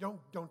gave you,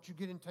 don't you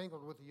get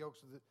entangled with the yokes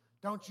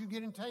don't you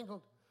get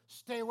entangled.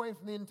 Stay away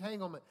from the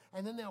entanglement.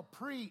 And then they'll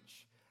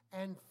preach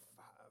and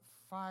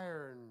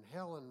fire and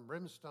hell and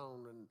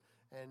brimstone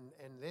and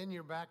then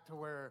you're back to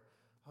where,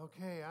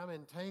 okay, I'm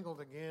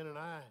entangled again and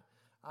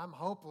I'm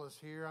hopeless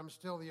here. I'm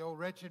still the old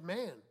wretched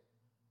man.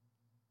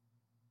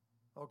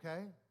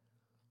 Okay?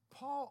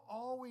 Paul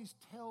always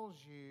tells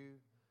you,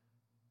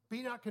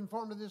 be not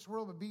conformed to this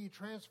world, but be ye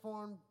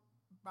transformed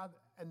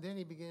and then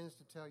he begins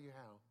to tell you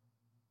how.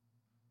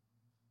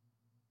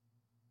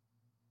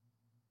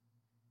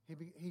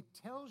 He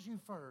tells you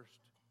first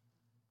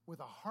with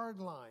a hard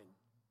line,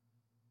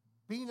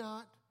 be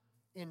not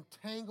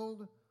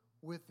entangled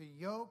with the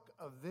yoke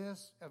of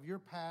your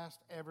past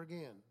ever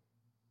again.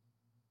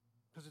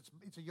 Because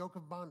it's a yoke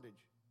of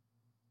bondage.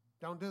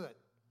 Don't do it.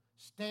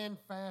 Stand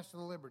fast in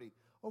liberty.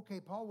 Okay,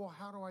 Paul, well,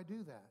 how do I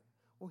do that?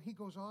 Well, he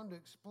goes on to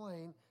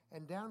explain,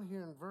 and down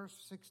here in verse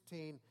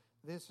 16,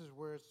 this is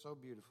where it's so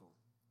beautiful.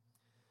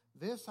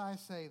 This I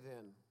say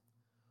then,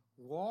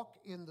 walk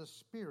in the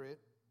Spirit,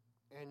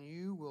 and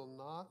you will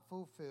not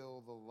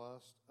fulfill the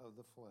lust of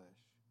the flesh.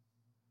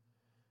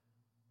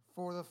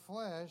 For the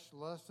flesh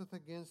lusteth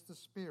against the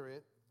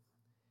Spirit,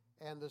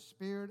 and the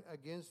Spirit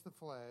against the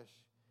flesh,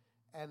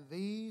 and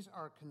these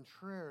are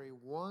contrary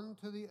one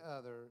to the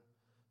other,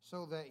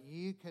 so that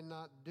ye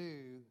cannot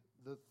do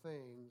the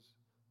things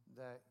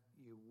that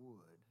you would.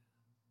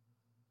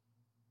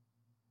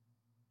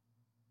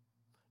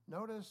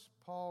 Notice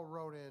Paul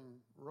wrote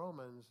in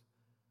Romans,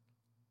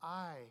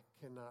 I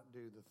cannot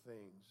do the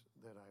things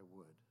that I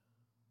would.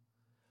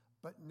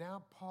 But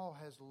now Paul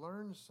has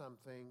learned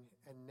something,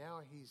 and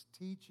now he's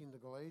teaching the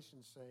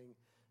Galatians saying,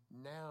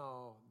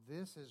 now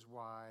this is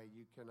why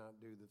you cannot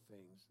do the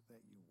things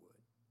that you would.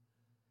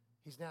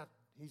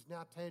 He's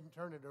now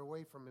turned it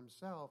away from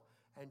himself,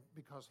 and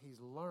because he's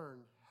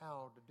learned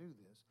how to do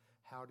this.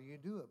 How do you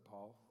do it,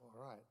 Paul? All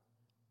right.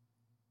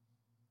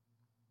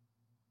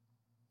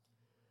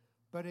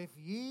 But if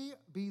ye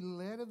be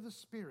led of the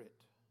Spirit,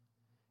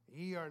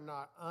 ye are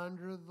not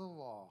under the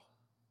law.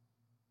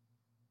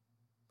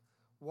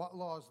 What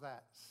law is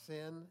that?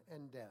 Sin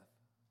and death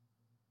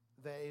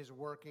that is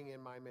working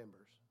in my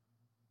members.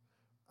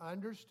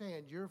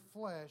 Understand, your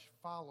flesh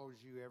follows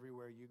you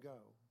everywhere you go.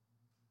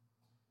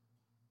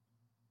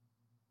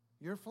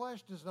 Your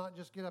flesh does not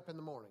just get up in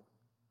the morning.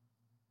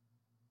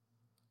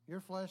 Your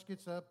flesh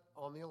gets up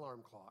on the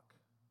alarm clock.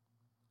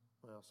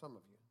 Well, some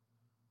of you.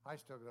 I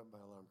still get up by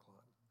alarm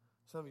clock.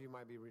 Some of you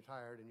might be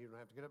retired and you don't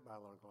have to get up by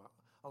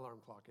alarm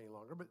clock any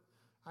longer. But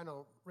I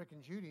know Rick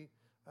and Judy,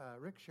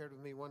 Rick shared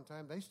with me one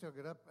time, they still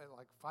get up at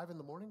like 5 in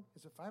the morning.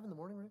 Is it 5 in the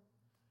morning, Rick?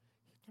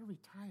 They're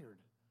retired.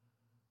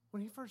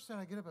 When he first said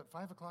I get up at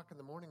 5 o'clock in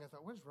the morning, I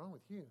thought, what is wrong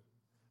with you?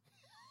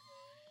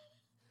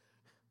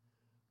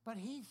 But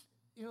he's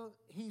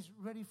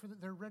ready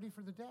they're ready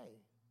for the day.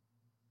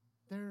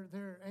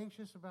 They're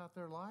anxious about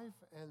their life,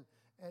 and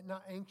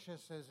not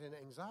anxious as in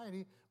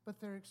anxiety, but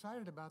they're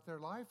excited about their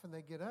life, and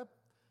they get up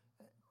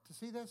to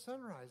see that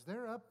sunrise.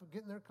 They're up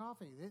getting their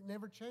coffee. It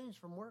never changed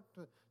from work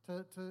to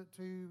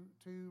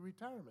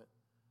retirement.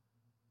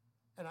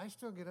 And I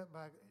still get up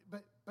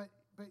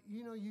but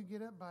you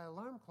get up by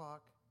alarm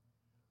clock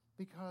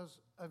because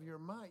of your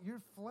mind.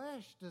 Your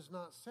flesh does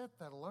not set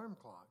that alarm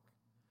clock.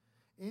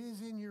 It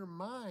is in your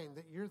mind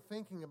that you're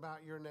thinking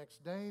about your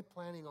next day,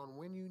 planning on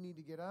when you need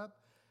to get up,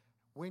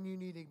 when you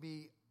need to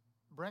be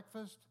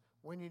breakfast,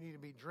 when you need to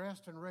be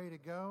dressed and ready to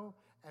go,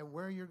 and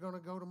where you're going to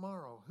go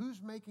tomorrow.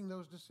 Who's making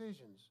those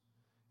decisions?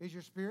 Is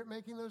your spirit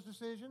making those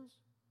decisions?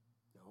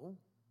 No.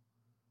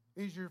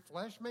 Is your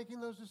flesh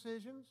making those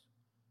decisions?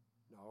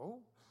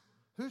 No.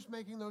 Who's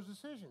making those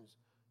decisions?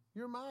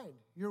 Your mind,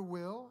 your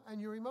will,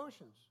 and your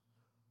emotions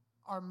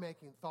are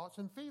making thoughts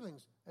and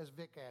feelings, as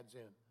Vic adds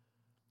in.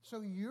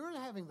 So you're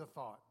having the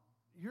thought,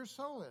 your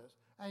soul is,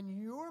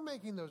 and you're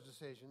making those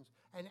decisions.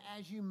 And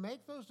as you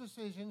make those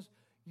decisions,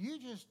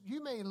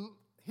 you may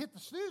hit the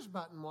snooze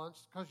button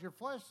once because your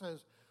flesh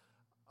says,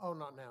 oh,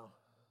 not now.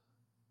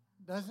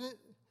 Doesn't it?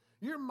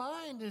 Your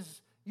mind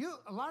is,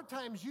 a lot of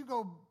times you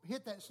go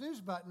hit that snooze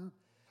button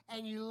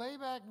and you lay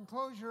back and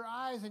close your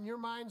eyes and your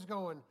mind's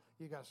going,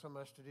 you got so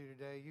much to do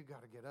today. You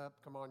got to get up.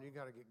 Come on, you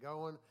got to get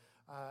going.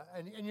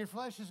 And your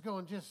flesh is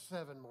going, just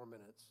 7 more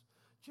minutes.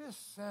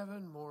 Just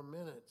 7 more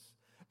minutes.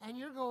 And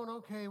you're going,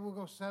 okay, we'll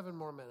go 7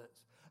 more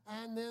minutes.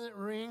 And then it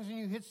rings and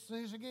you hit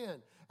snooze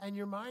again. And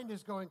your mind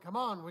is going, come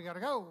on, we got to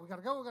go. We got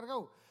to go. We got to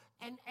go.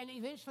 And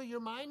eventually your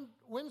mind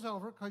wins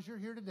over because you're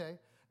here today.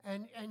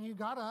 And you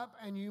got up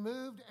and you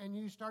moved and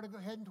you started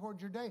heading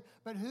towards your day.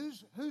 But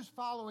who's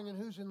following and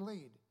who's in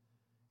lead?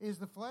 Is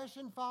the flesh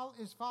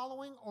is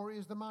following, or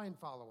is the mind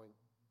following?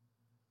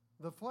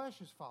 The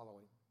flesh is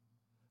following.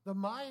 The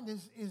mind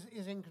is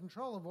in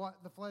control of what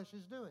the flesh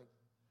is doing.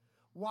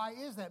 Why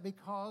is that?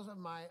 Because of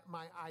my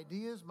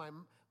ideas, my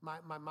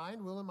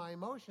mind, will, and my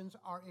emotions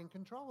are in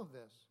control of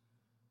this.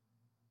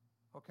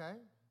 Okay?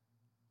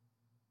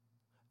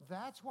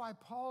 That's why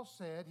Paul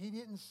said, he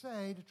didn't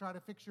say to try to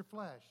fix your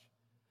flesh.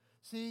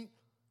 See,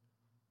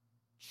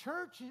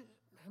 church,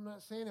 I'm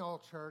not saying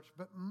all church,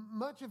 but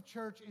much of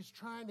church is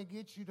trying to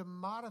get you to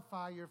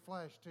modify your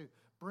flesh, to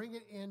bring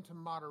it into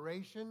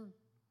moderation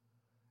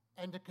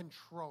and to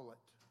control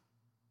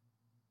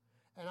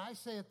it. And I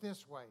say it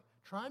this way.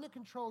 Trying to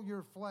control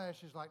your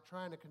flesh is like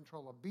trying to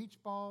control a beach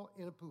ball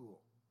in a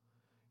pool.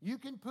 You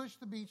can push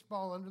the beach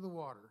ball under the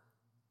water,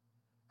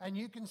 and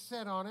you can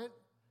sit on it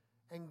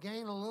and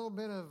gain a little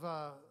bit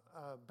of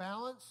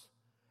balance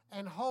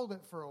and hold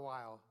it for a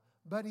while.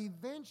 But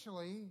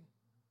eventually,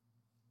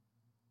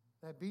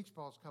 that beach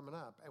ball's coming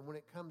up. And when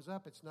it comes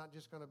up, it's not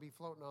just going to be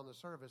floating on the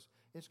surface.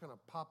 It's going to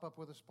pop up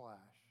with a splash.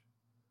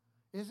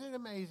 Isn't it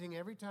amazing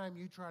every time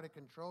you try to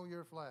control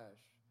your flesh,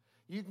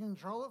 you can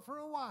control it for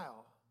a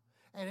while,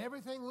 and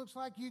everything looks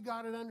like you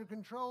got it under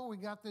control. We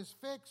got this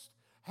fixed.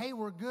 Hey,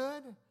 we're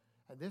good.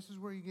 And this is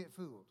where you get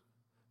fooled.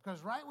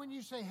 Because right when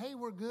you say, hey,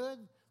 we're good,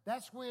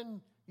 that's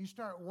when you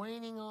start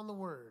waning on the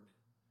word.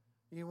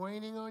 You're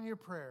waning on your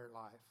prayer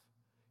life.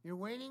 You're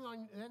waning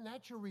on, and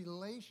that's your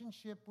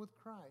relationship with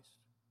Christ.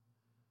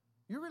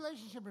 Your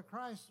relationship with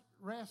Christ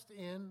rests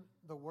in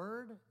the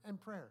word and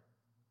prayer.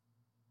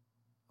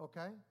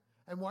 Okay?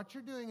 And what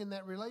you're doing in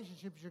that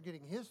relationship is you're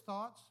getting his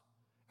thoughts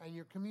and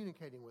you're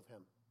communicating with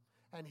him.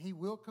 And he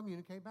will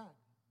communicate back.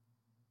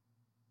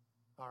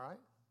 All right?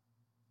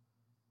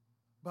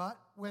 But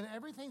when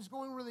everything's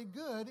going really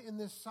good in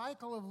this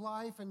cycle of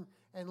life and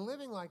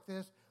living like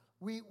this,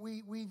 we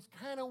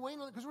kind of wane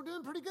on it because we're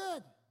doing pretty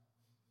good.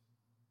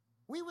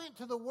 We went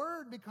to the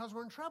word because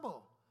we're in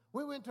trouble.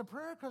 We went to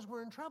prayer because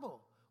we're in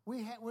trouble.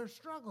 We're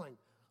struggling.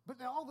 But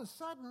all of a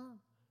sudden,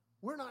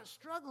 we're not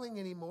struggling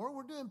anymore.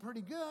 We're doing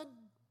pretty good.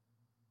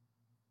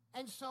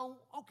 And so,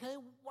 okay,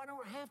 I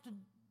don't have to,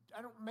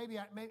 maybe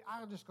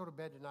I'll just go to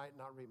bed tonight and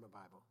not read my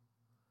Bible.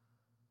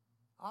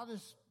 I'll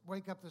just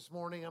wake up this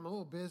morning. I'm a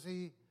little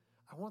busy.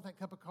 I want that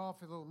cup of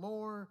coffee a little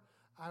more.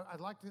 I'd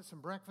like to get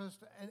some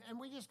breakfast. And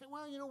we just go,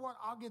 well, you know what?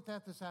 I'll get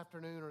that this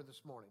afternoon or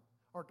this morning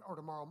or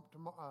tomorrow,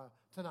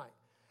 tonight.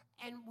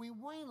 And we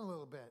wane a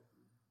little bit.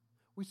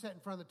 We sit in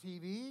front of the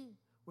TV.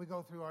 We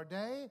go through our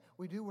day.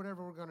 We do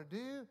whatever we're going to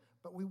do.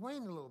 But we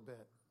wane a little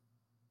bit.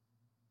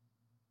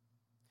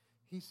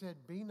 He said,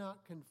 be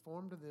not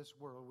conformed to this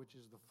world, which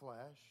is the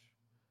flesh,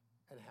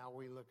 and how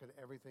we look at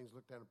everything's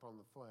looked at upon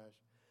the flesh.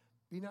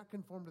 Be not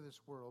conformed to this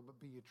world, but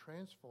be ye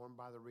transformed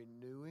by the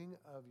renewing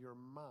of your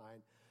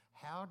mind.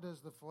 How does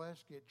the flesh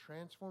get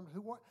transformed?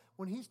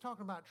 When he's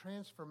talking about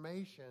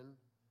transformation,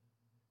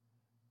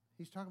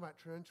 he's talking about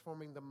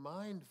transforming the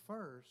mind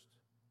first,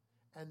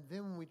 and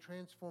then when we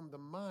transform the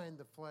mind,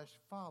 the flesh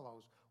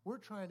follows. We're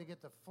trying to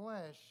get the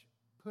flesh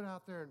put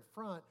out there in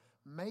front,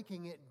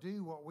 making it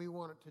do what we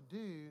want it to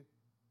do,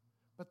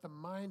 but the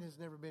mind has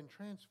never been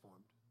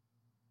transformed.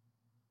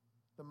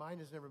 The mind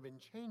has never been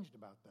changed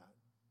about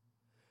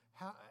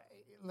that.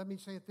 Let me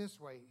say it this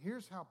way.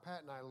 Here's how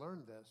Pat and I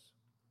learned this.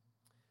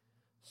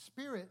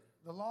 Spirit,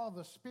 the law of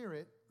the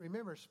Spirit,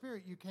 remember,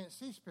 Spirit, you can't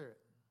see Spirit,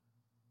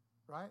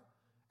 right?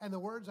 And the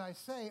words I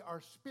say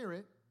are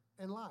Spirit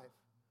and life.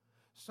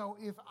 So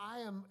if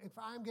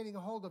I'm getting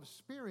a hold of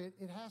Spirit,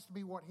 it has to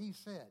be what he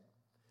said.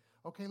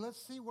 Okay, let's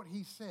see what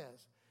he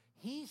says.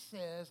 He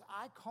says,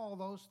 I call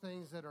those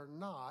things that are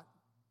not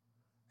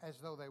as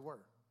though they were.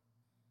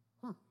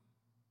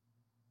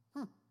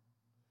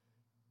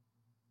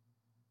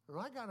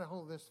 When I got a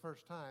hold of this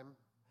first time,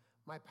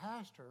 my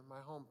pastor,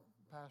 my home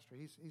pastor,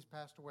 he's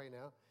passed away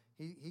now.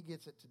 He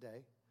gets it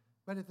today.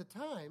 But at the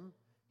time,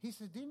 he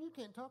said, Dean, you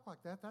can't talk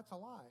like that. That's a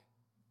lie.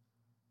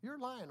 You're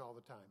lying all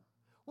the time.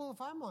 Well,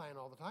 if I'm lying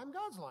all the time,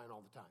 God's lying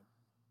all the time.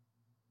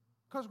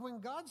 Because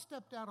when God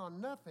stepped out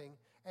on nothing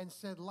and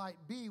said, light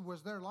be,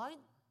 was there light?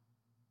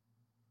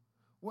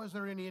 Was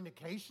there any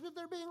indication of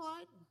there being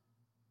light?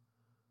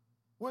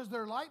 Was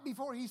there light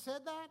before he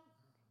said that?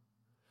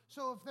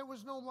 So if there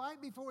was no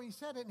light before he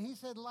said it, and he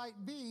said light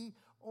be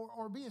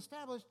or be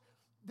established,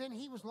 then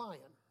he was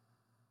lying.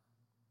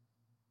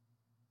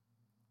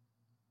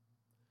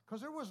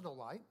 Because there was no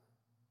light.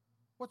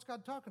 What's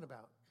God talking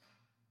about?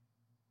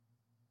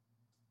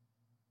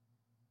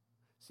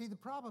 See, the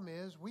problem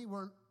is we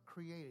weren't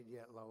created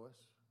yet, Lois,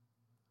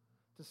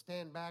 to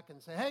stand back and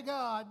say, hey,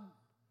 God,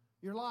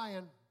 you're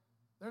lying.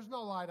 There's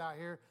no light out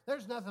here.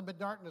 There's nothing but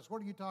darkness.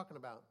 What are you talking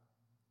about?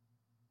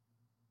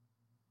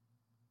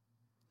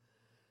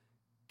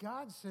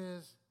 God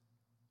says,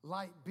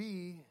 light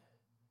be,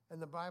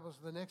 and the Bible's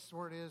the next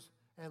word is,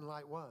 and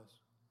light was.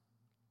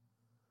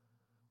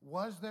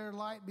 Was there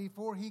light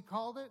before he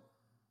called it?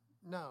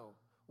 No.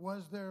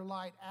 Was there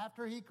light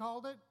after he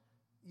called it?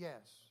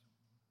 Yes.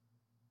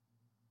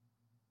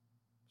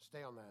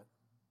 Stay on that.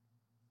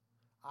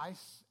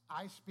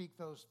 I speak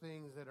those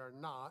things that are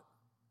not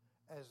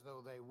as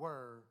though they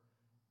were,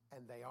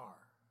 and they are.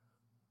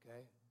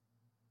 Okay?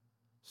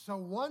 So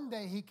one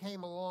day he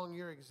came along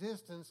your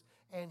existence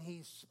and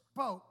he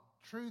spoke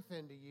truth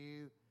into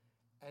you,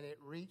 and it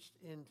reached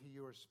into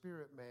your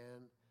spirit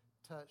man,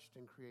 touched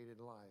and created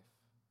life.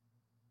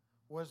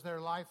 Was there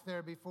life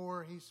there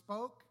before he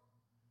spoke?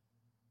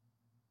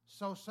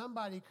 So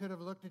somebody could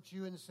have looked at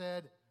you and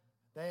said,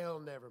 they'll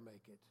never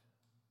make it.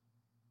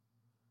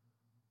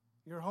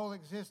 Your whole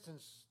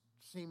existence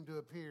seemed to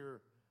appear,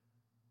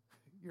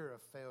 you're a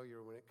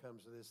failure when it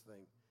comes to this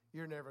thing.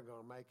 You're never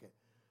going to make it.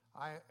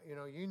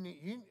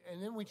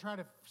 And then we try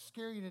to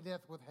scare you to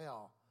death with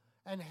hell.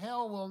 And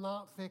hell will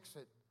not fix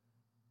it.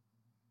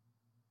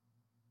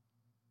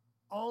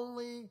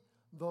 Only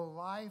the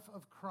life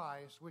of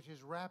Christ, which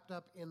is wrapped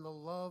up in the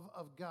love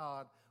of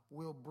God,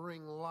 will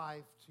bring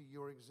life to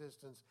your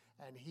existence.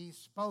 And he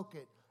spoke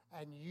it,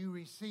 and you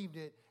received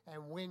it.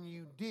 And when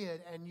you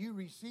did, and you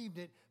received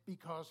it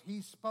because he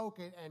spoke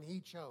it and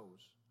he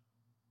chose.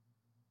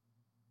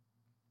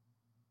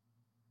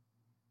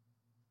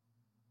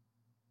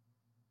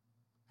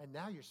 And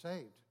now you're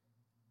saved.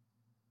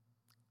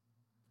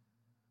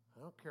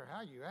 I don't care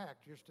how you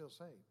act, you're still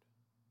saved.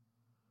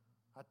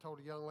 I told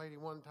a young lady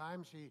one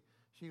time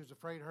she was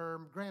afraid her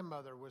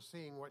grandmother was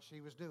seeing what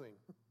she was doing.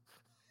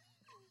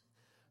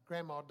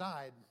 Grandma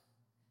died.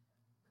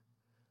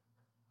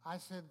 I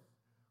said,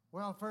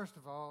 well, first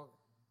of all,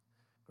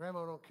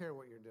 Grandma don't care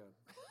what you're doing.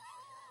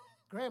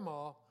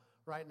 Grandma,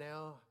 right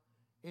now,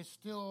 is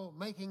still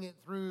making it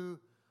through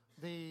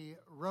the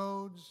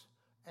roads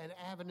and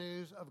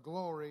avenues of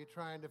glory,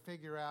 trying to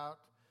figure out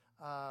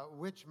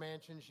which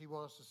mansion she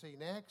wants to see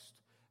next,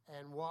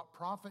 and what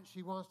prophet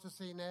she wants to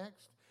see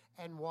next,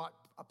 and what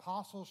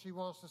apostle she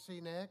wants to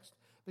see next,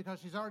 because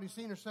she's already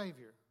seen her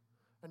Savior,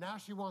 and now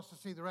she wants to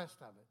see the rest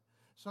of it.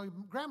 So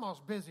Grandma's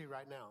busy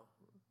right now,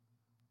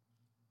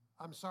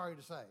 I'm sorry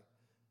to say.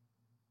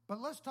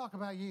 But let's talk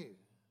about you.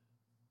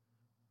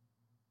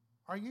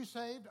 Are you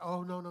saved?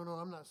 Oh, no,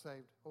 I'm not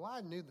saved. Well,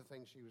 I knew the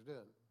things she was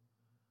doing.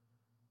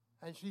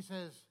 And she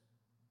says,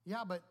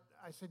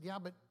 I said,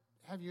 but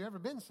have you ever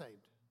been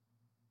saved?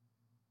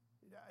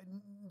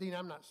 Dean,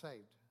 I'm not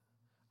saved.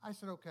 I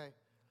said, okay,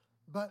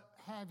 but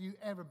have you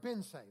ever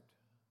been saved?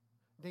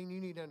 Dean, you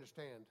need to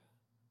understand,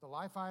 the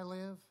life I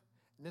live,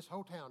 and this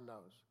whole town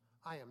knows,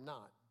 I am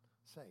not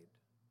saved.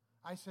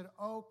 I said,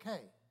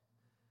 okay,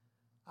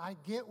 I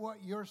get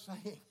what you're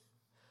saying.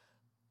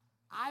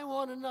 I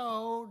want to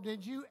know,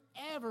 did you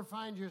ever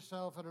find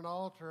yourself at an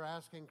altar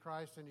asking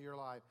Christ into your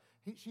life?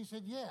 She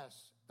said,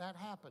 yes, that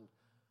happened,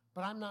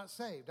 but I'm not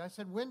saved. I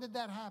said, when did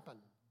that happen?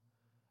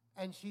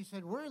 And she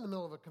said, we're in the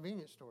middle of a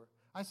convenience store.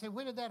 I said,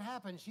 when did that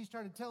happen? She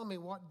started telling me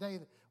what day.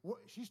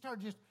 She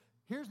started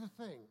here's the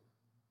thing.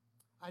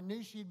 I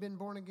knew she'd been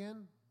born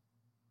again.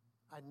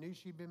 I knew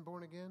she'd been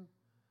born again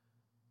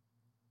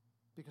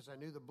because I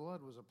knew the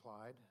blood was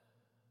applied,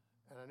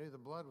 and I knew the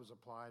blood was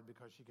applied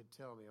because she could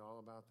tell me all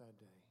about that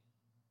day.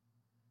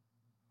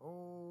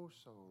 Oh,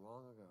 so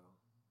long ago.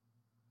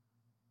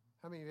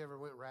 How many of you ever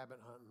went rabbit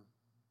hunting?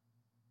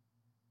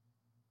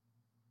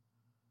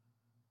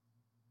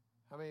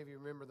 How many of you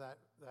remember that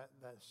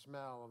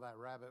smell of that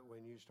rabbit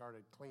when you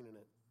started cleaning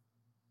it?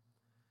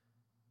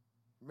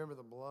 Remember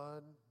the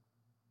blood?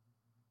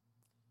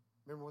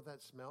 Remember what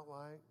that smelled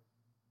like?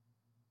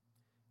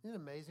 Isn't it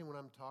amazing when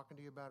I'm talking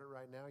to you about it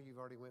right now, you've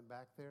already went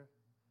back there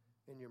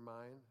in your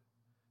mind,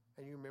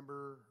 and you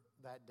remember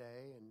that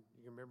day, and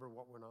you remember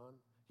what went on?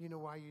 You know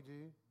why you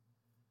do?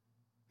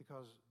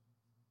 Because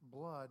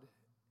blood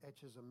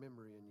etches a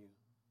memory in you.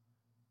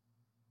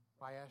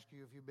 If I ask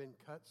you if you've been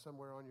cut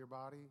somewhere on your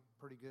body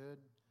pretty good,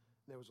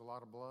 and there was a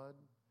lot of blood,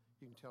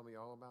 you can tell me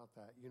all about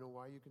that. You know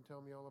why you can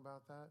tell me all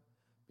about that?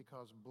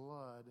 Because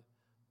blood,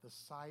 the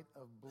sight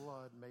of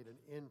blood made an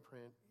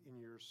imprint in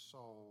your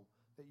soul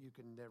that you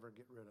can never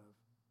get rid of.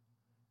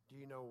 Do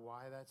you know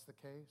why that's the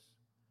case?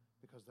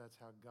 Because that's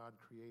how God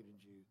created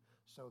you,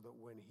 so that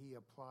when he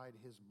applied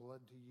his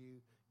blood to you,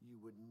 you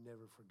would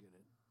never forget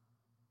it.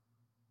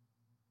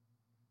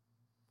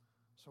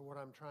 So what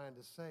I'm trying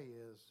to say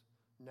is,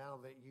 now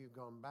that you've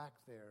gone back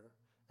there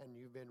and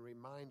you've been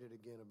reminded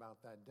again about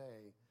that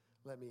day,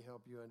 let me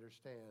help you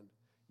understand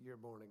you're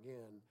born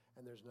again,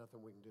 and there's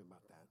nothing we can do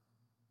about that.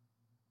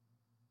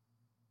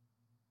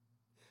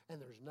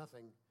 And there's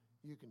nothing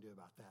you can do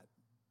about that.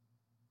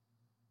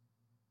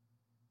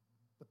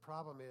 The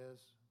problem is,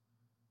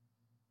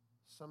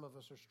 some of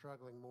us are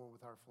struggling more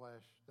with our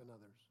flesh than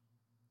others.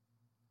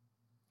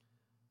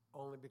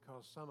 Only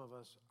because some of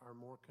us are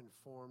more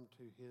conformed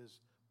to his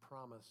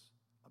promise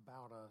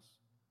about us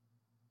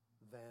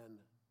than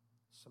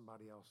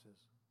somebody else is.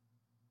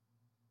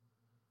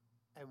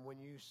 And when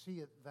you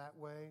see it that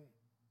way,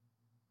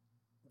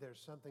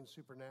 there's something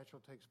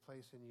supernatural takes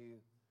place in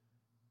you.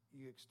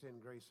 You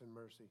extend grace and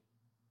mercy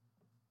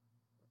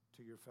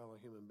to your fellow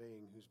human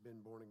being who's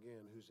been born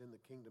again, who's in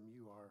the kingdom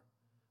you are,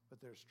 but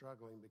they're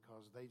struggling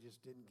because they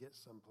just didn't get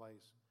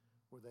someplace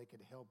where they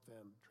could help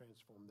them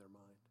transform their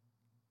mind.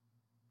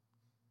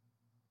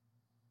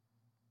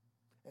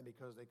 And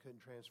because they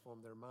couldn't transform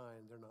their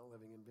mind, they're not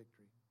living in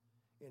victory,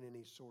 in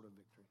any sort of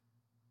victory.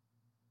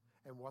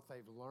 And what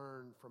they've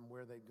learned from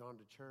where they've gone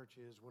to church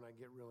is, when I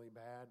get really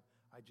bad,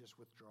 I just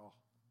withdraw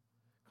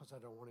because I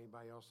don't want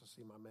anybody else to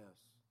see my mess.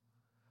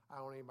 I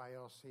don't want anybody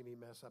else to see me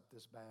mess up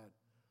this bad.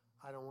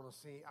 I don't want to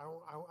see,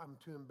 I'm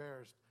too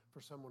embarrassed for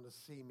someone to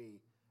see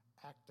me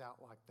act out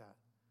like that.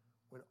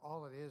 When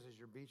all it is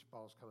your beach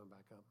balls coming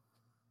back up.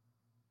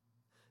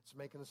 It's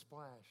making a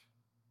splash.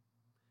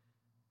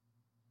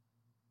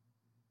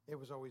 It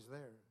was always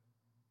there.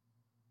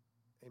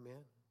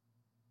 Amen.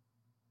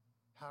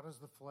 How does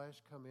the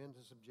flesh come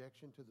into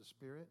subjection to the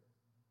spirit?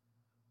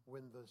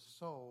 When the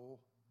soul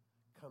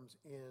comes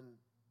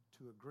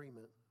into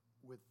agreement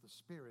with the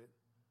spirit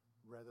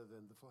rather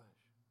than the flesh.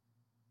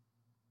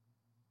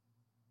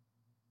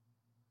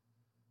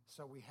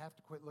 So we have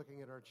to quit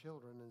looking at our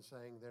children and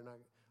saying they're not,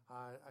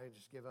 I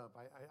just give up.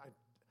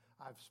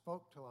 I've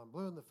spoke till I'm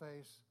blue in the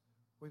face.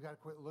 We've got to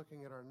quit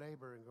looking at our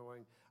neighbor and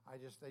going,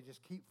 they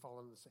just keep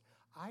falling the same.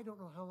 I don't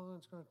know how long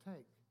it's going to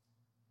take.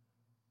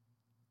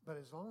 But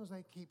as long as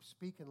they keep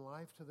speaking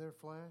life to their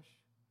flesh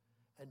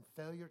and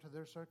failure to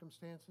their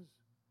circumstances,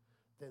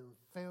 then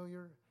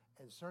failure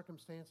and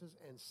circumstances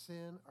and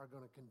sin are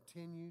going to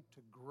continue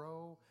to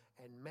grow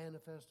and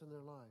manifest in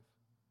their life.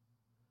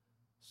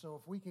 So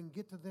if we can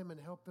get to them and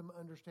help them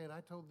understand.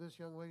 I told this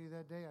young lady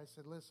that day, I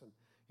said, listen,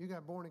 you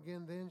got born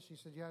again then? She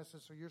said, yeah. I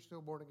said, so you're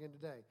still born again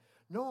today?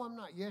 No, I'm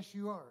not. Yes,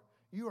 you are.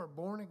 You are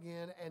born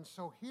again. And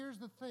so here's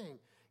the thing.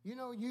 You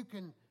know, you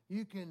can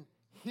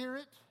hear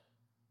it.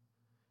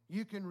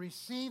 You can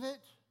receive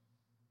it.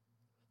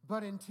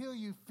 But until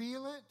you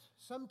feel it,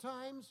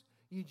 sometimes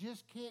you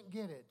just can't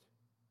get it.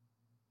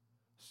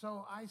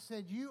 So I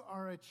said, you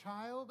are a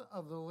child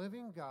of the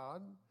living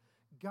God.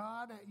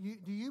 God,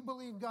 do you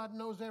believe God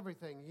knows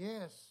everything?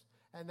 Yes.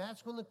 And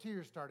that's when the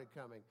tears started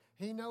coming.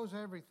 He knows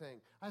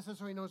everything. I said,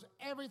 so he knows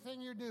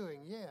everything you're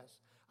doing? Yes.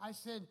 I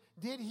said,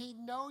 did he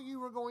know you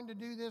were going to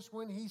do this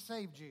when he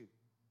saved you?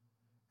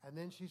 And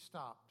then she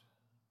stopped.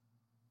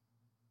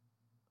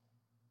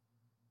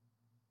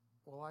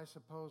 Well, I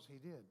suppose he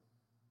did.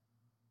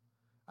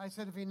 I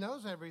said, if he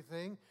knows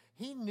everything,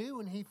 he knew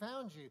when he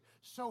found you.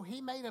 So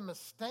he made a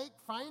mistake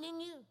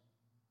finding you?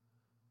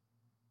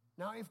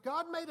 Now, if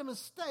God made a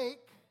mistake,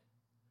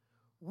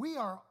 we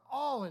are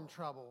all in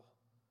trouble,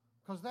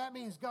 because that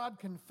means God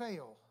can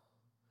fail.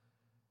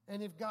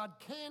 And if God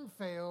can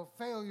fail,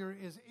 failure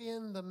is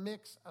in the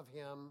mix of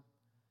him,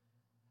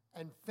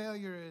 and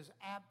failure is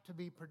apt to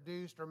be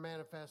produced or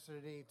manifested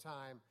at any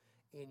time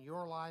in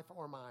your life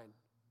or mine.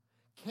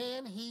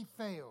 Can he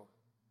fail?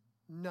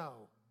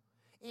 No.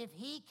 If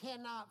he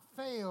cannot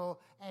fail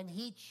and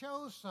he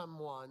chose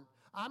someone,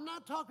 I'm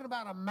not talking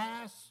about a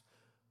mass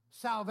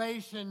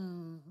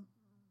salvation.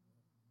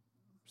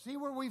 See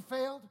where we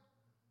failed?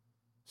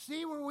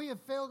 See where we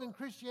have failed in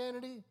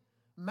Christianity?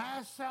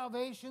 Mass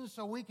salvation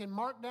so we can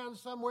mark down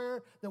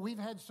somewhere that we've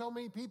had so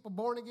many people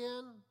born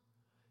again?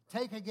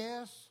 Take a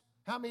guess.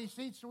 How many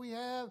seats do we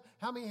have?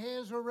 How many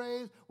hands were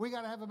raised? We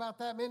got to have about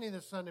that many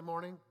this Sunday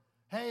morning.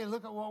 Hey,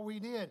 look at what we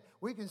did.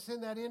 We can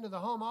send that into the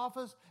home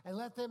office and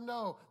let them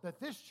know that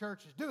this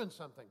church is doing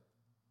something.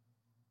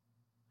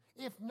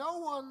 If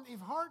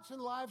hearts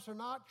and lives are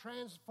not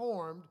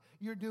transformed,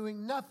 you're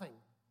doing nothing.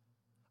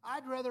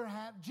 I'd rather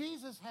have,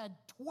 Jesus had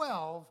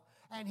 12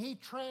 and he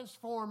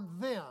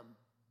transformed them.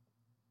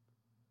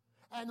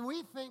 And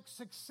we think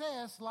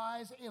success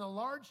lies in a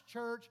large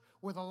church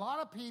with a lot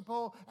of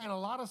people and a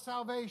lot of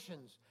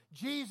salvations.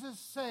 Jesus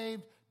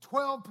saved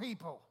 12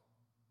 people.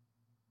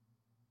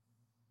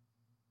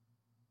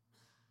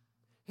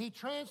 He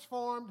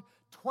transformed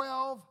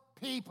 12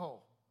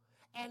 people.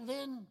 And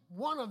then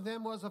one of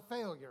them was a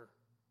failure.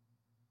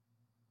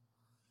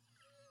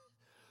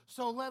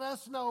 So let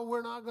us know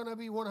we're not going to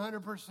be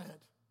 100%.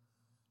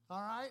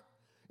 All right?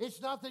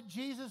 It's not that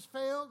Jesus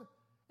failed.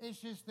 It's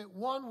just that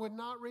one would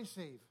not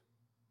receive.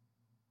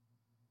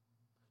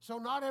 So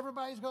not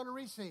everybody's going to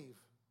receive.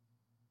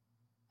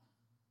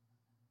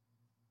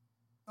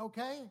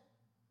 Okay?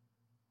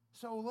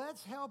 So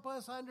let's help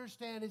us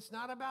understand it's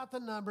not about the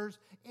numbers.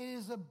 It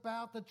is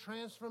about the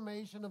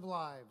transformation of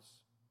lives.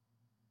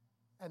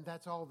 And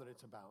that's all that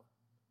it's about.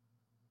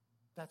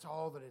 That's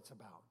all that it's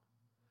about.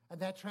 And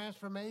that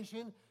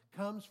transformation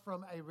comes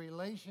from a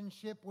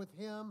relationship with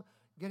Him,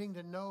 getting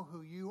to know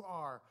who you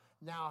are.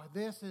 Now,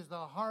 this is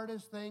the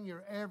hardest thing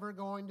you're ever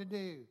going to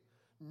do.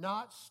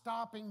 Not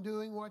stopping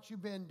doing what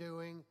you've been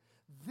doing.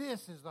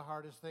 This is the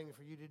hardest thing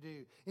for you to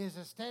do, is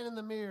to stand in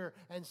the mirror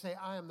and say,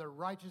 I am the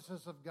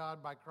righteousness of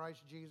God by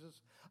Christ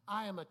Jesus.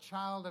 I am a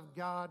child of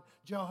God.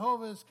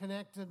 Jehovah is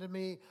connected to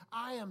me.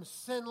 I am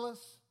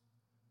sinless.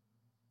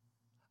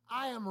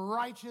 I am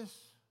righteous.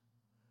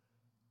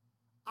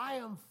 I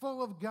am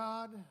full of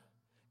God.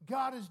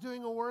 God is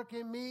doing a work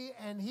in me,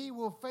 and He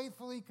will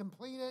faithfully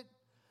complete it.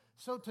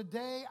 So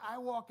today, I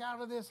walk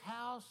out of this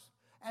house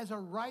as a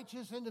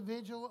righteous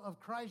individual of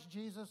Christ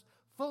Jesus,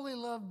 fully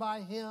loved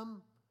by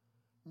Him.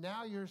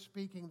 Now you're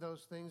speaking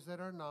those things that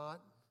are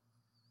not.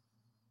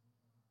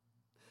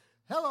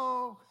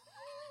 Hello.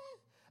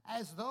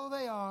 As though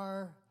they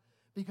are,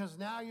 because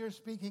now you're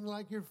speaking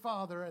like your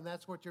Father, and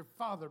that's what your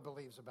Father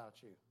believes about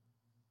you.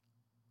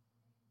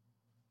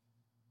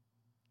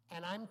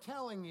 And I'm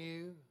telling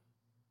you,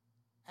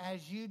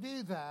 as you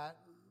do that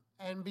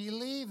and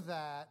believe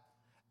that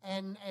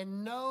and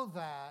know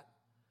that,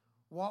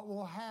 what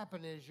will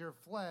happen is your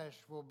flesh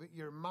will be,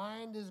 your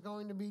mind is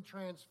going to be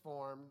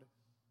transformed.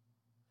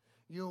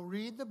 You'll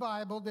read the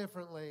Bible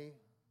differently.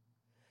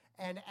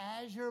 And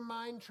as your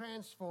mind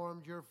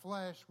transformed, your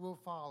flesh will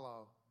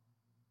follow.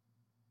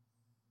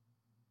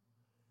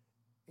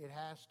 It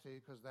has to,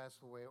 because that's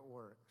the way it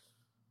works.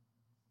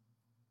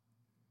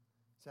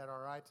 Is that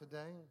all right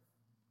today?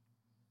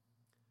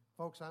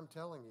 Folks, I'm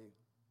telling you,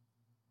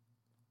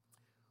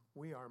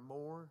 we are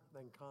more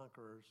than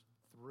conquerors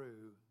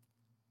through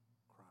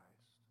Christ.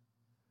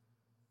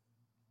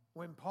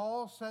 When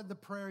Paul said the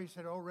prayer, he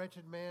said, "O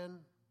wretched man,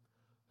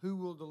 who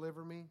will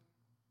deliver me?"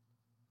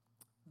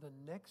 The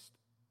next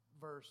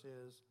verse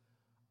is,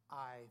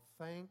 "I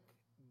thank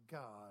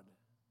God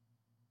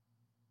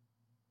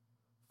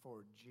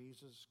for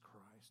Jesus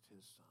Christ,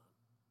 His Son."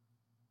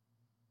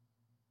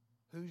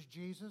 Who's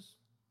Jesus?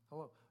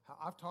 Hello.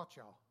 I've taught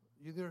y'all.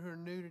 You that are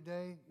new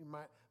today,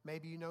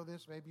 maybe you know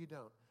this, maybe you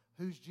don't.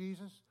 Who's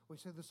Jesus? We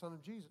said the Son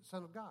of Jesus,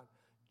 Son of God.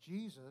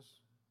 Jesus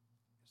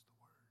is the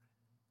Word.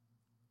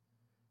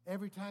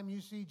 Every time you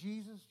see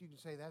Jesus, you can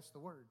say that's the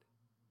Word.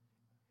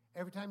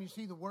 Every time you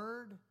see the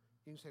Word,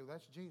 you can say, well,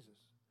 that's Jesus.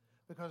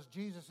 Because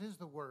Jesus is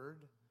the Word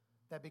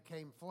that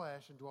became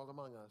flesh and dwelt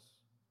among us.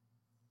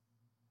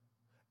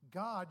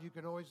 God, you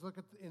can always look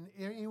at,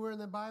 anywhere in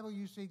the Bible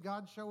you see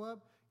God show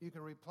up, you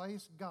can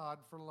replace God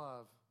for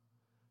love.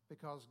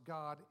 Because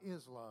God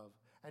is love.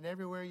 And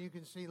everywhere you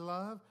can see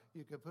love,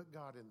 you can put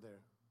God in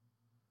there.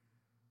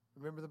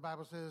 Remember the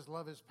Bible says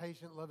love is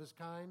patient, love is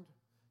kind?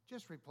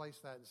 Just replace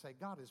that and say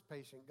God is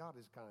patient, God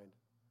is kind.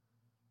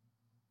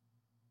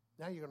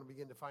 Now you're going to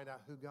begin to find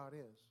out who God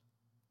is.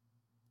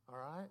 All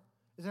right?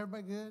 Is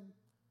everybody good?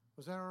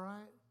 Was that all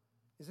right?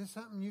 Is this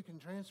something you can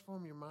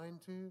transform your mind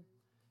to?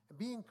 And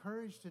be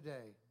encouraged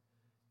today.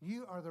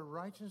 You are the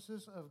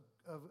righteousness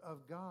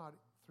of God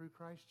through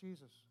Christ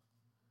Jesus.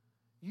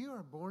 You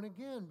are born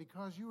again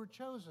because you were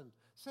chosen.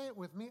 Say it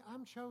with me,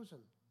 I'm chosen.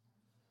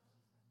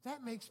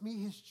 That makes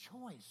me His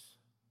choice.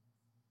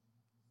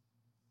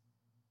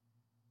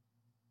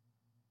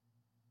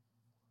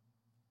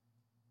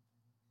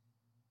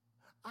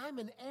 I'm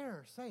an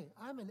heir. Say,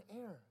 I'm an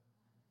heir.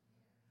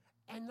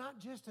 And not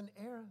just an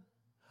heir.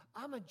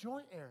 I'm a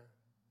joint heir,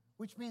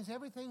 which means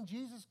everything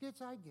Jesus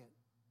gets, I get.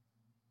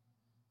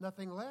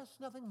 Nothing less,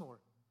 nothing more.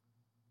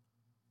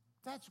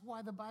 That's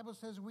why the Bible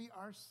says we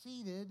are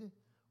seated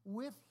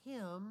with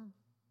Him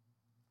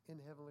in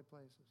heavenly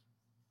places.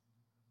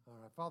 All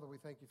right, Father, we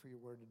thank You for Your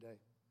word today.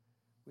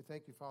 We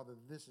thank You, Father,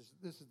 this is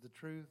the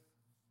truth.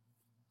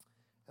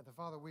 And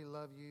Father, we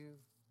love You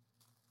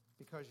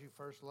because you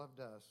first loved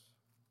us.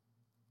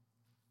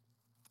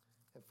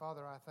 And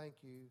Father, I thank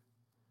you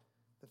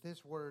that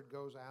this word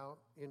goes out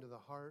into the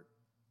heart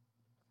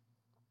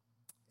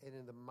and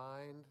in the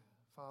mind,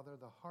 Father,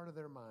 the heart of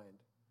their mind.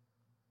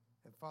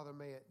 And Father,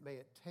 may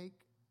it take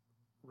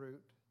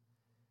root.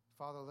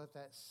 Father, let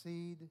that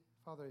seed,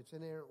 Father, its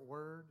inerrant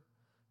word,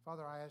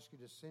 Father, I ask you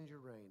to send your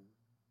rain.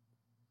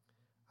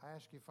 I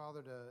ask you,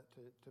 Father,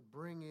 to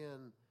bring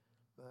in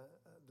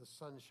the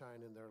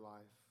sunshine in their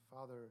life.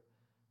 Father,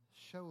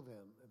 show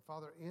them. And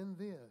Father, in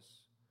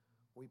this,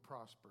 we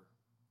prosper.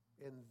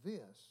 In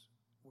this,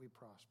 we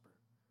prosper.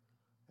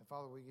 And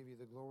Father, we give you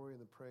the glory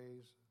and the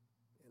praise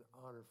and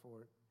honor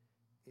for it.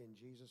 In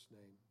Jesus'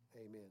 name,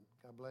 amen.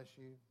 God bless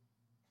you.